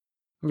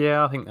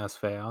Yeah, I think that's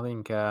fair. I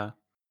think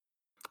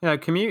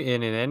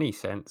commuting in any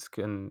sense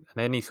and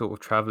any sort of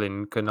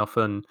traveling can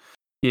often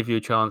give you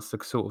a chance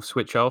to sort of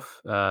switch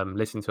off,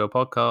 listen to a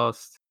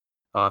podcast.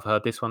 Oh, I've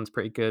heard this one's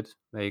pretty good.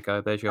 There you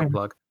go. There's your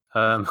plug.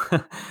 And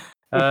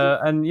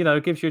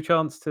it gives you a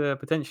chance to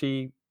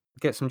potentially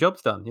get some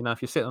jobs done.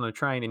 If you sit on a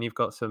train and you've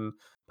got some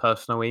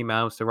personal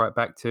emails to write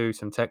back to,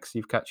 some texts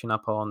you've catching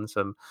up on,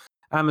 some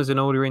Amazon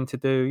ordering to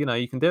do,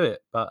 you can do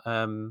it. But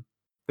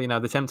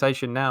the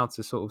temptation now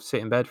to sort of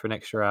sit in bed for an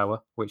extra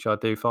hour, which I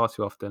do far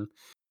too often,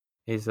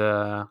 is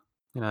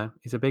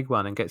is a big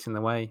one and gets in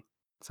the way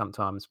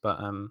sometimes. But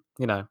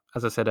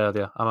as I said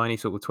earlier, I'm only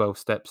sort of 12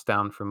 steps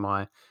down from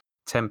my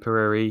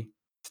temporary,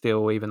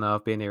 still, even though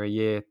I've been here a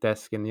year,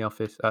 desk in the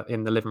office,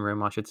 in the living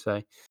room, I should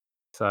say.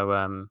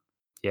 So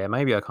yeah,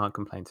 maybe I can't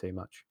complain too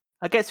much.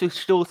 I guess we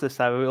should also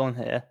say we're on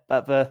here,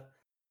 but the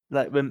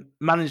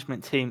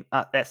management team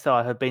at SI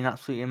have been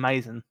absolutely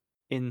amazing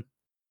in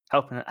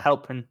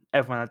helping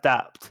everyone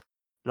adapt.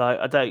 Like,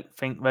 I don't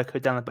think they could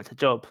have done a better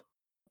job.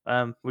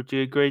 Would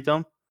you agree,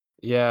 Dom?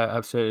 Yeah,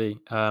 absolutely.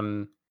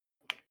 SI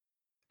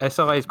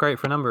is great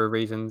for a number of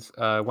reasons.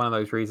 One of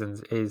those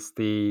reasons is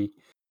the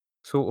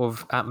sort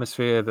of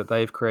atmosphere that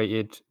they've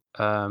created.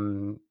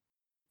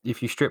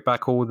 If you strip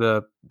back all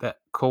the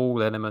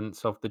cool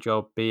elements of the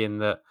job, being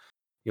that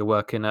you're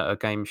working at a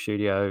game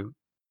studio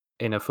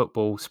in a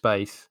football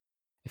space,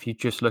 if you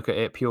just look at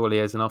it purely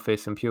as an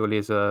office and purely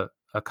as a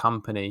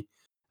company,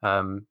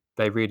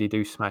 they really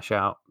do smash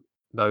out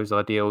those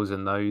ideals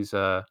and those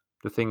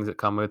the things that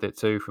come with it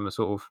too, from a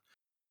sort of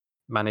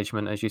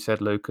management, as you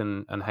said, Luke,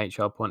 and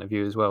HR point of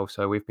view as well.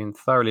 So we've been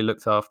thoroughly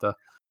looked after.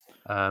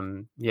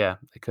 Yeah,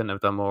 they couldn't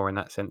have done more in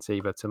that sense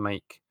either to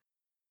make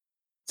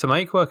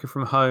working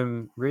from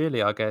home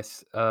really, I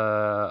guess,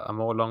 a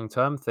more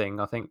long-term thing.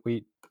 I think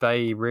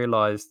they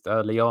realized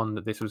early on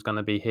that this was going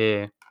to be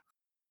here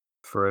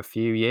for a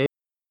few years.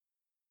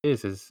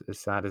 is, as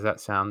sad as that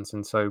sounds.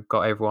 And so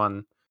got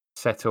everyone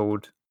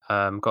settled,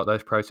 got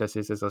those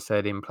processes, as I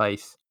said, in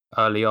place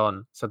early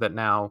on, so that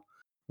now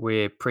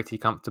we're pretty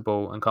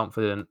comfortable and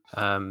confident,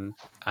 and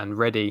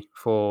ready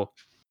for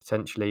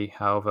potentially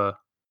however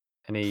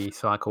any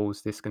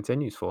cycles this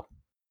continues for.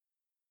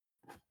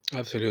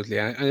 Absolutely.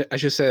 I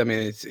should say, I mean,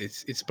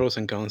 it's pros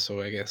and cons.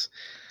 So I guess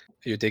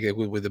you take the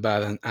good with the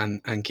bad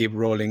and keep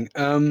rolling.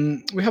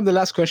 We have the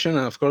last question,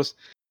 and of course,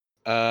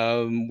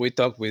 we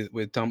talked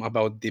with Tom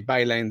about the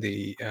byline,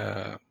 the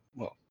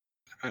well,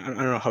 I don't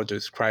know how to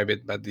describe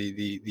it, but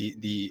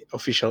the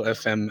official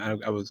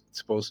FM, I would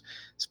suppose,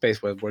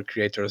 space where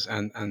creators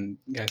and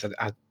guys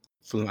at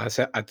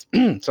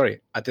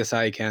sorry, at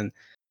SI can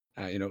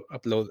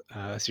upload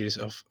a series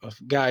of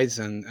guides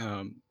and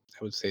I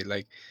would say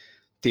like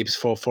tips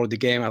for the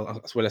game,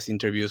 as well as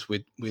interviews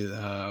with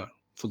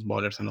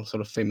footballers and all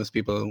sort of famous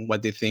people,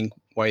 what they think,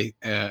 why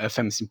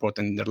FM is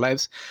important in their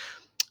lives.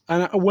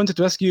 And I wanted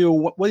to ask you,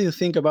 what do you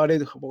think about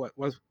it?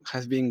 What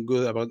has been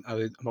good about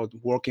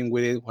working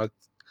with it? What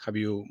have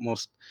you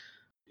most,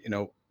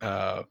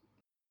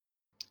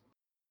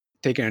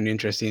 taken an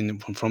interest in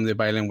from the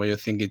byline? What do you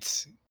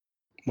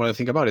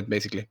think about it,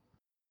 basically?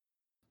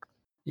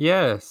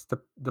 Yes,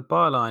 the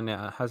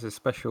byline has a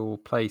special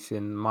place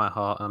in my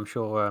heart. I'm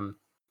sure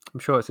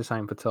it's the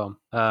same for Tom.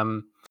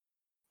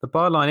 The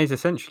byline is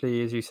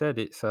essentially, as you said,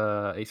 it's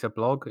a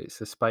blog.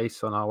 It's a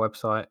space on our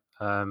website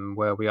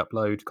where we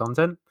upload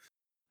content.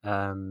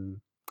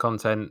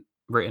 Content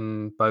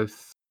written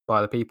both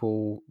by the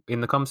people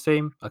in the comms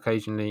team,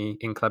 occasionally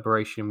in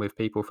collaboration with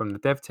people from the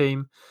dev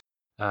team,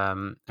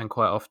 and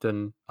quite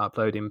often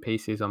uploading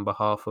pieces on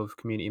behalf of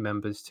community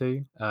members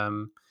too.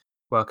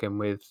 Working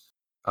with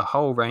a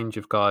whole range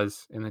of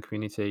guys in the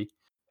community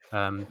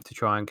to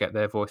try and get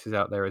their voices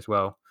out there as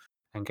well,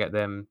 and get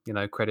them,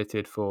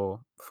 credited for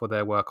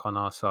their work on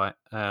our site.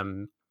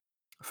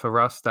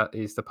 For us, that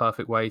is the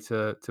perfect way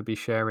to be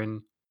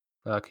sharing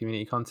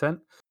community content.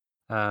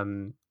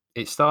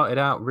 It started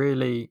out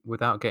really,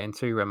 without getting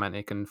too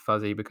romantic and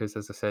fuzzy, because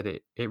as I said,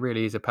 it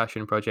really is a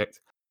passion project.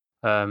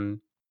 Tom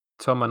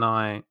and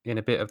I, in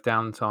a bit of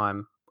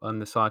downtime on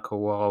the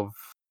cycle of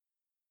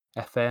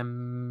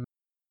FM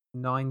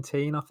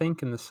 19, I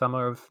think, in the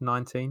summer of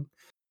 19,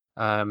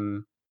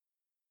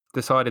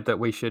 decided that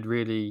we should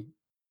really,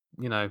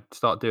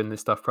 start doing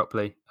this stuff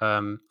properly.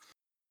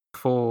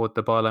 Before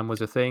the byline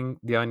was a thing,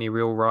 the only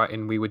real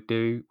writing we would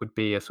do would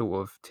be a sort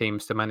of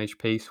teams to manage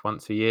piece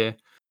once a year,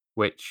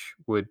 which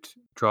would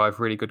drive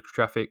really good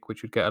traffic,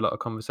 which would get a lot of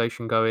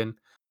conversation going.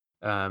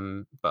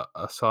 But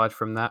aside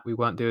from that, we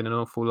weren't doing an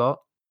awful lot.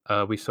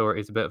 We saw it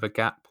as a bit of a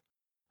gap,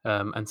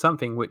 and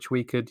something which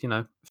we could,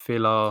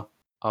 fill our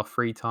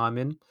free time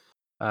in.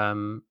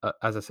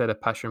 As I said, a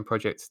passion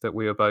project that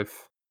we were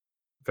both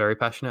very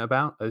passionate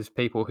about as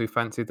people who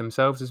fancied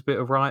themselves as a bit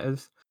of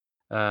writers.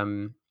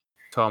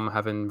 Tom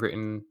having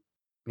written,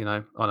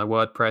 on a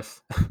WordPress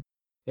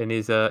in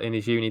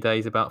his uni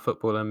days about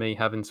football, and me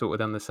having sort of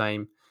done the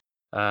same,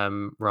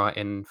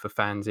 writing for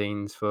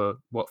fanzines for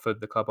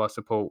Watford, the club I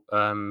support,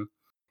 and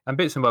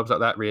bits and bobs like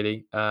that,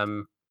 really.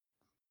 And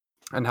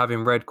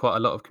having read quite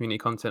a lot of community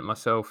content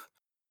myself,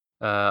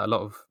 a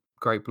lot of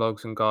great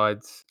blogs and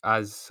guides,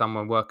 as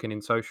someone working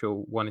in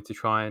social, wanted to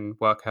try and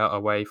work out a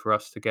way for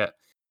us to get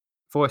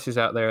voices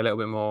out there a little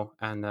bit more,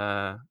 and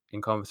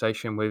in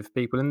conversation with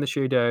people in the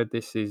studio,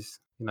 this is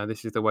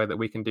the way that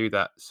we can do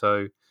that.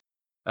 So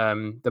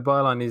the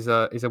byline is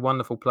a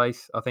wonderful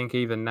place. I think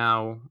even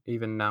now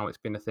it's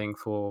been a thing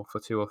for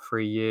 2 or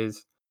 3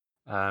 years.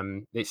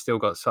 It's still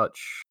got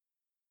such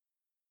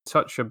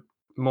a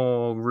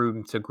more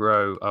room to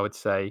grow, I would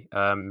say.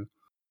 Tom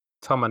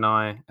and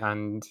I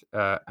and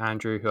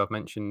Andrew, who I've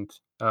mentioned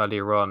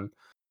earlier on,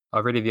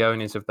 are really the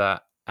owners of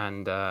that,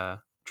 and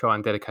try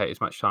and dedicate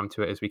as much time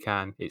to it as we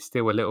can. It's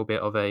still a little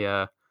bit of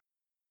a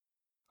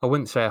I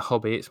wouldn't say a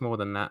hobby, it's more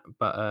than that,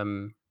 but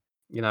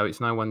it's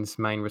no one's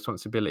main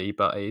responsibility,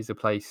 but it is a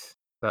place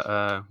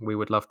that we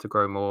would love to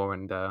grow more,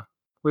 and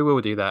we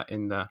will do that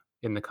in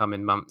the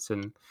coming months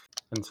and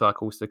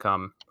cycles to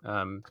come.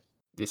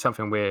 It's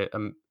something we're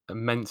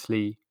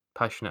immensely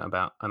passionate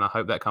about, and I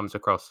hope that comes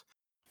across,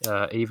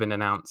 even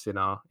an ounce in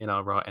our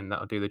writing.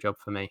 That'll do the job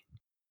for me.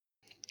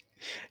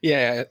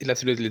 Yeah, it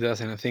absolutely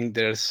does, and I think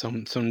there's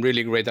some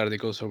really great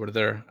articles over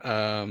there.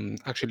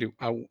 Actually,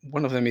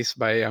 one of them is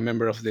by a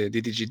member of the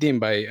DTG team,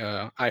 by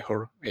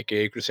Ihor,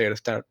 aka Crusader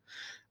Star.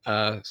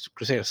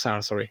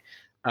 Sorry.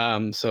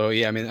 So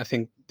yeah, I mean, I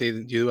think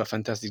you do a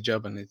fantastic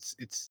job, and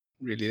it's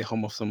really the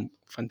home of some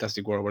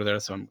fantastic work over there.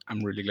 So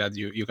I'm really glad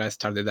you guys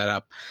started that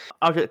up.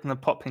 I was just going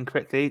to pop in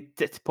quickly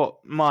just to put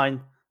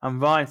mine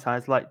and Ryan's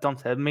sides. Like Don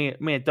said, me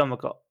and Don have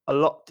got a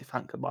lot to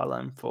thank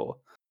Byline for.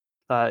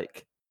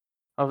 Like,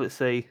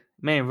 obviously,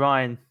 me and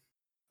Ryan,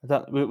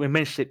 we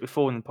mentioned it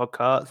before in the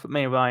podcast, but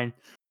me and Ryan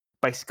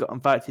basically got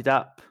invited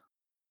up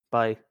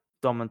by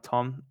Dom and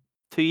Tom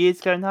 2 years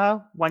ago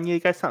now, 1 year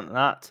ago, something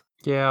like that.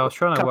 Yeah, I was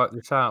trying to work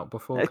this out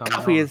before A coming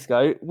couple on. years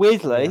ago.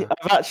 Weirdly, Yeah.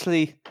 I've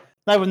actually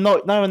no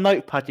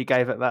notepad you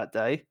gave it that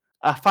day.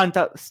 I found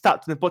out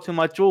stuck in the bottom of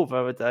my drawer the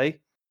other day.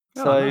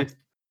 nice.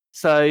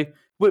 So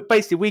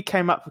basically, we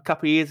came up a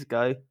couple of years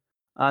ago,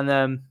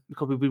 and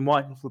because we've been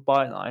waiting for the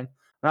byline, and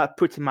that's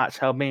pretty much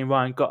how me and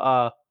Ryan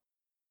got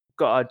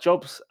our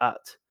jobs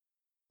at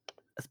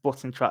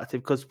Sports Interactive,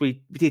 because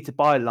we did the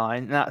byline,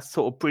 and that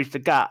sort of bridged the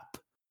gap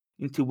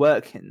into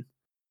working.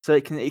 So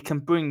it can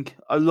bring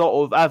a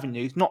lot of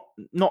avenues, not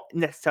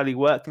necessarily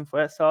working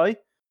for SI,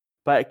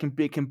 but it can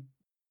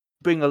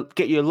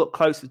get you a lot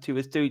closer to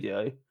a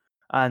studio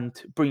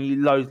and bring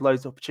you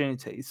loads of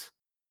opportunities.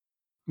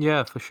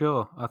 Yeah, for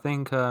sure. I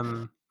think, I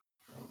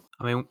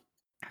mean,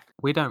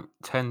 we don't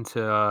tend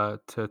to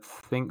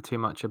think too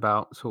much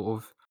about sort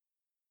of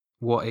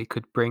what it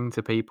could bring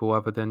to people,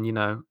 other than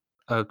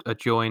a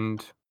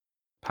joined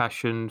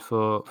passion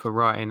for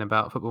writing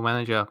about Football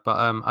Manager. But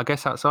I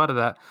guess outside of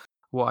that,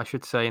 what I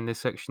should say in this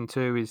section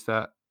too is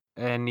that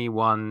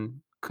anyone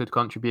could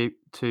contribute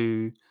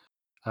to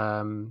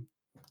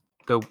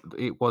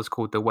it was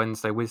called the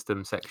Wednesday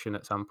Wisdom section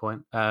at some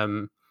point.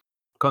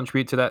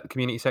 Contribute to that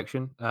community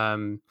section. I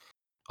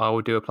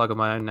will do a plug of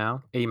my own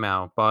now.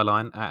 Email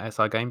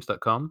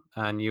byline@sigames.com,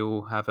 and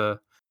you'll have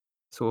a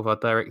sort of a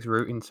direct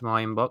route into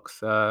my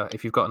inbox.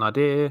 If you've got an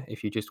idea,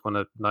 if you just want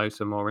to know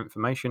some more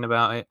information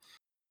about it,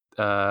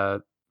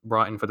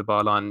 writing for the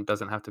byline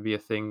doesn't have to be a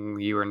thing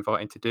you were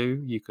invited to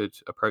do. You could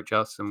approach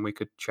us and we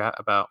could chat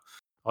about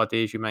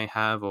ideas you may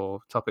have, or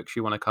topics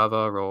you want to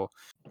cover, or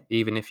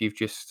even if you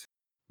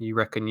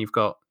reckon you've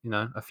got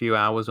a few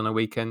hours on a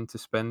weekend to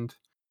spend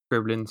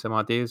scribbling some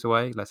ideas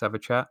away, let's have a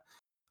chat.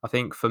 I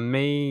think for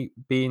me,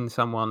 being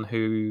someone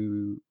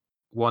who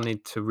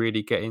wanted to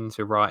really get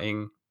into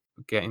writing,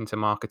 get into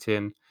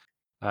marketing,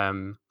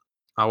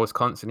 I was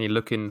constantly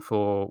looking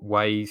for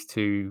ways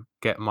to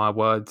get my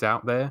words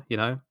out there,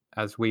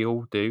 as we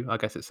all do, I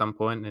guess, at some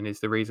point, and is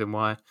the reason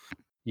why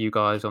you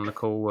guys on the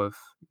call have,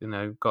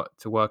 got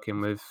to working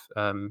with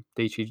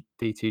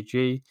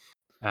D2G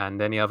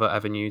and any other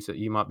avenues that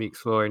you might be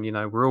exploring.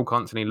 We're all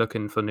constantly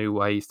looking for new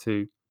ways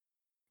to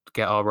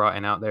get our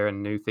writing out there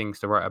and new things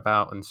to write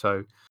about. And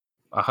so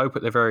I hope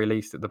at the very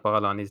least that the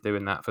byline is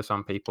doing that for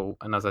some people.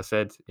 And as I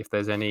said, if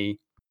there's any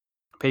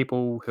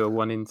people who are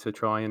wanting to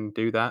try and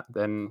do that,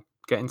 then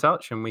get in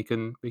touch and we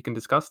can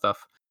discuss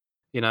stuff.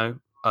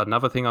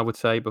 Another thing I would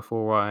say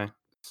before I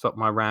stop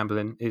my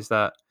rambling is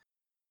that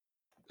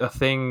a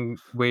thing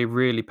we're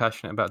really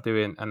passionate about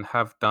doing and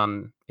have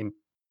done in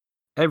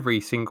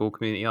every single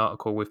community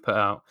article we've put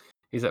out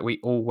is that we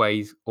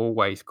always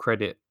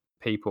credit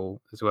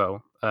people as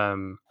well.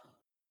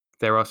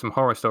 There are some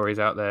horror stories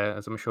out there,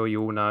 as I'm sure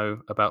you all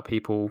know, about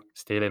people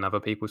stealing other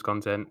people's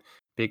content,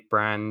 big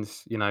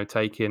brands,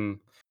 taking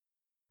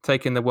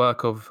the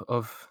work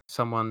of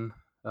someone,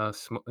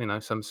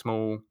 some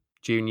small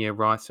junior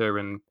writer,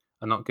 and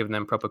not giving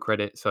them proper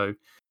credit. So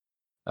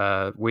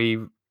we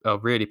are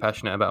really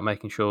passionate about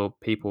making sure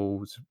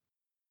people's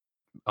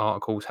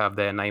articles have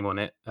their name on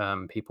it.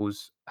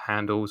 People's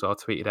handles are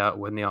tweeted out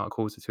when the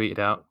articles are tweeted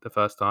out the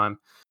first time,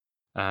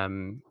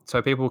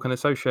 so people can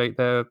associate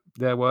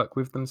their work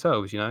with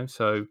themselves.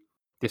 So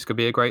this could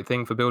be a great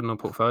thing for building a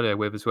portfolio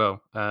with as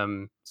well.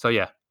 So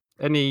yeah,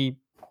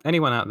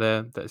 anyone out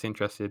there that's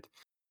interested,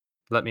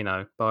 let me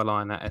know.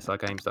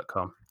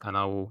 byline@sigames.com, and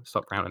I will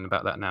stop rambling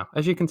about that now.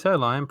 As you can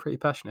tell, I am pretty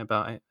passionate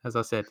about it, as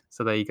I said.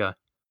 So there you go.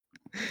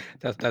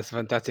 That's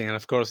fantastic. And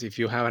of course, if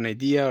you have an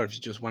idea or if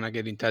you just want to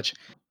get in touch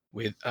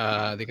with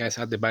the guys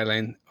at the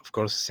byline, of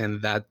course,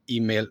 send that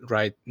email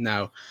right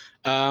now.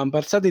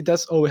 But sadly,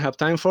 that's all we have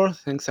time for.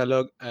 Thanks a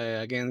lot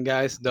again,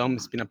 guys. Dom,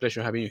 it's been a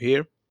pleasure having you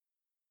here.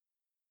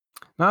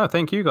 No,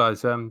 thank you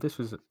guys. This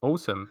was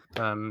awesome.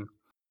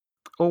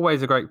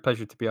 Always a great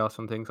pleasure to be asked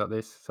on things like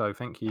this. So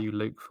thank you,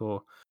 Luke,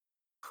 for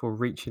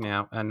reaching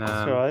out. And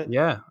That's all right.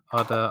 yeah,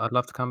 I'd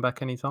love to come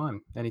back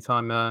anytime.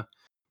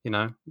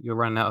 You're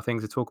running out of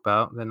things to talk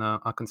about, then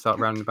I can start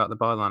rounding about the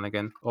byline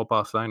again, or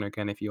Barcelona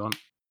again if you want.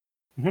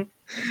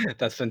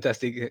 That's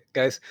fantastic,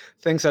 guys.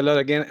 Thanks a lot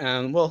again.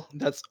 And well,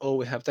 that's all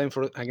we have time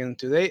for again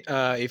today.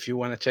 If you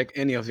want to check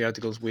any of the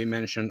articles we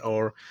mentioned,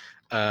 or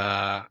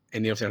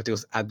any of the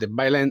articles at the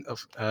byline,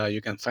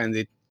 you can find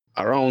it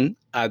around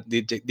at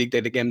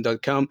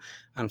dictatethem.com,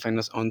 and find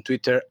us on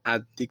Twitter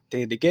at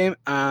dictatethem.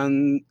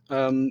 And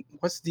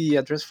what's the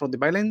address for the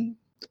byline,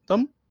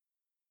 Tom?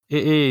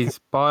 It is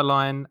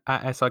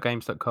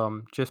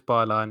byline@sigames.com. Just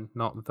byline,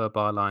 not the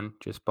byline.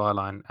 Just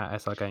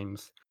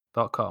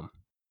byline@sigames.com.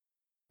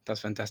 That's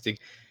fantastic.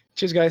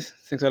 Cheers, guys.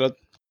 Thanks a lot.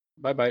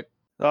 Bye-bye.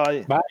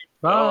 Bye. Bye.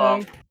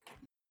 Bye.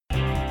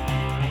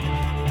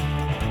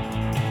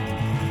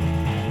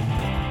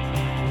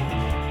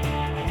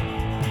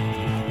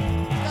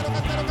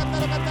 Cantalo, cantalo,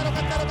 cantalo, cantalo,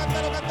 cantalo,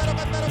 cantalo, cantalo,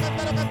 cantalo, cantalo.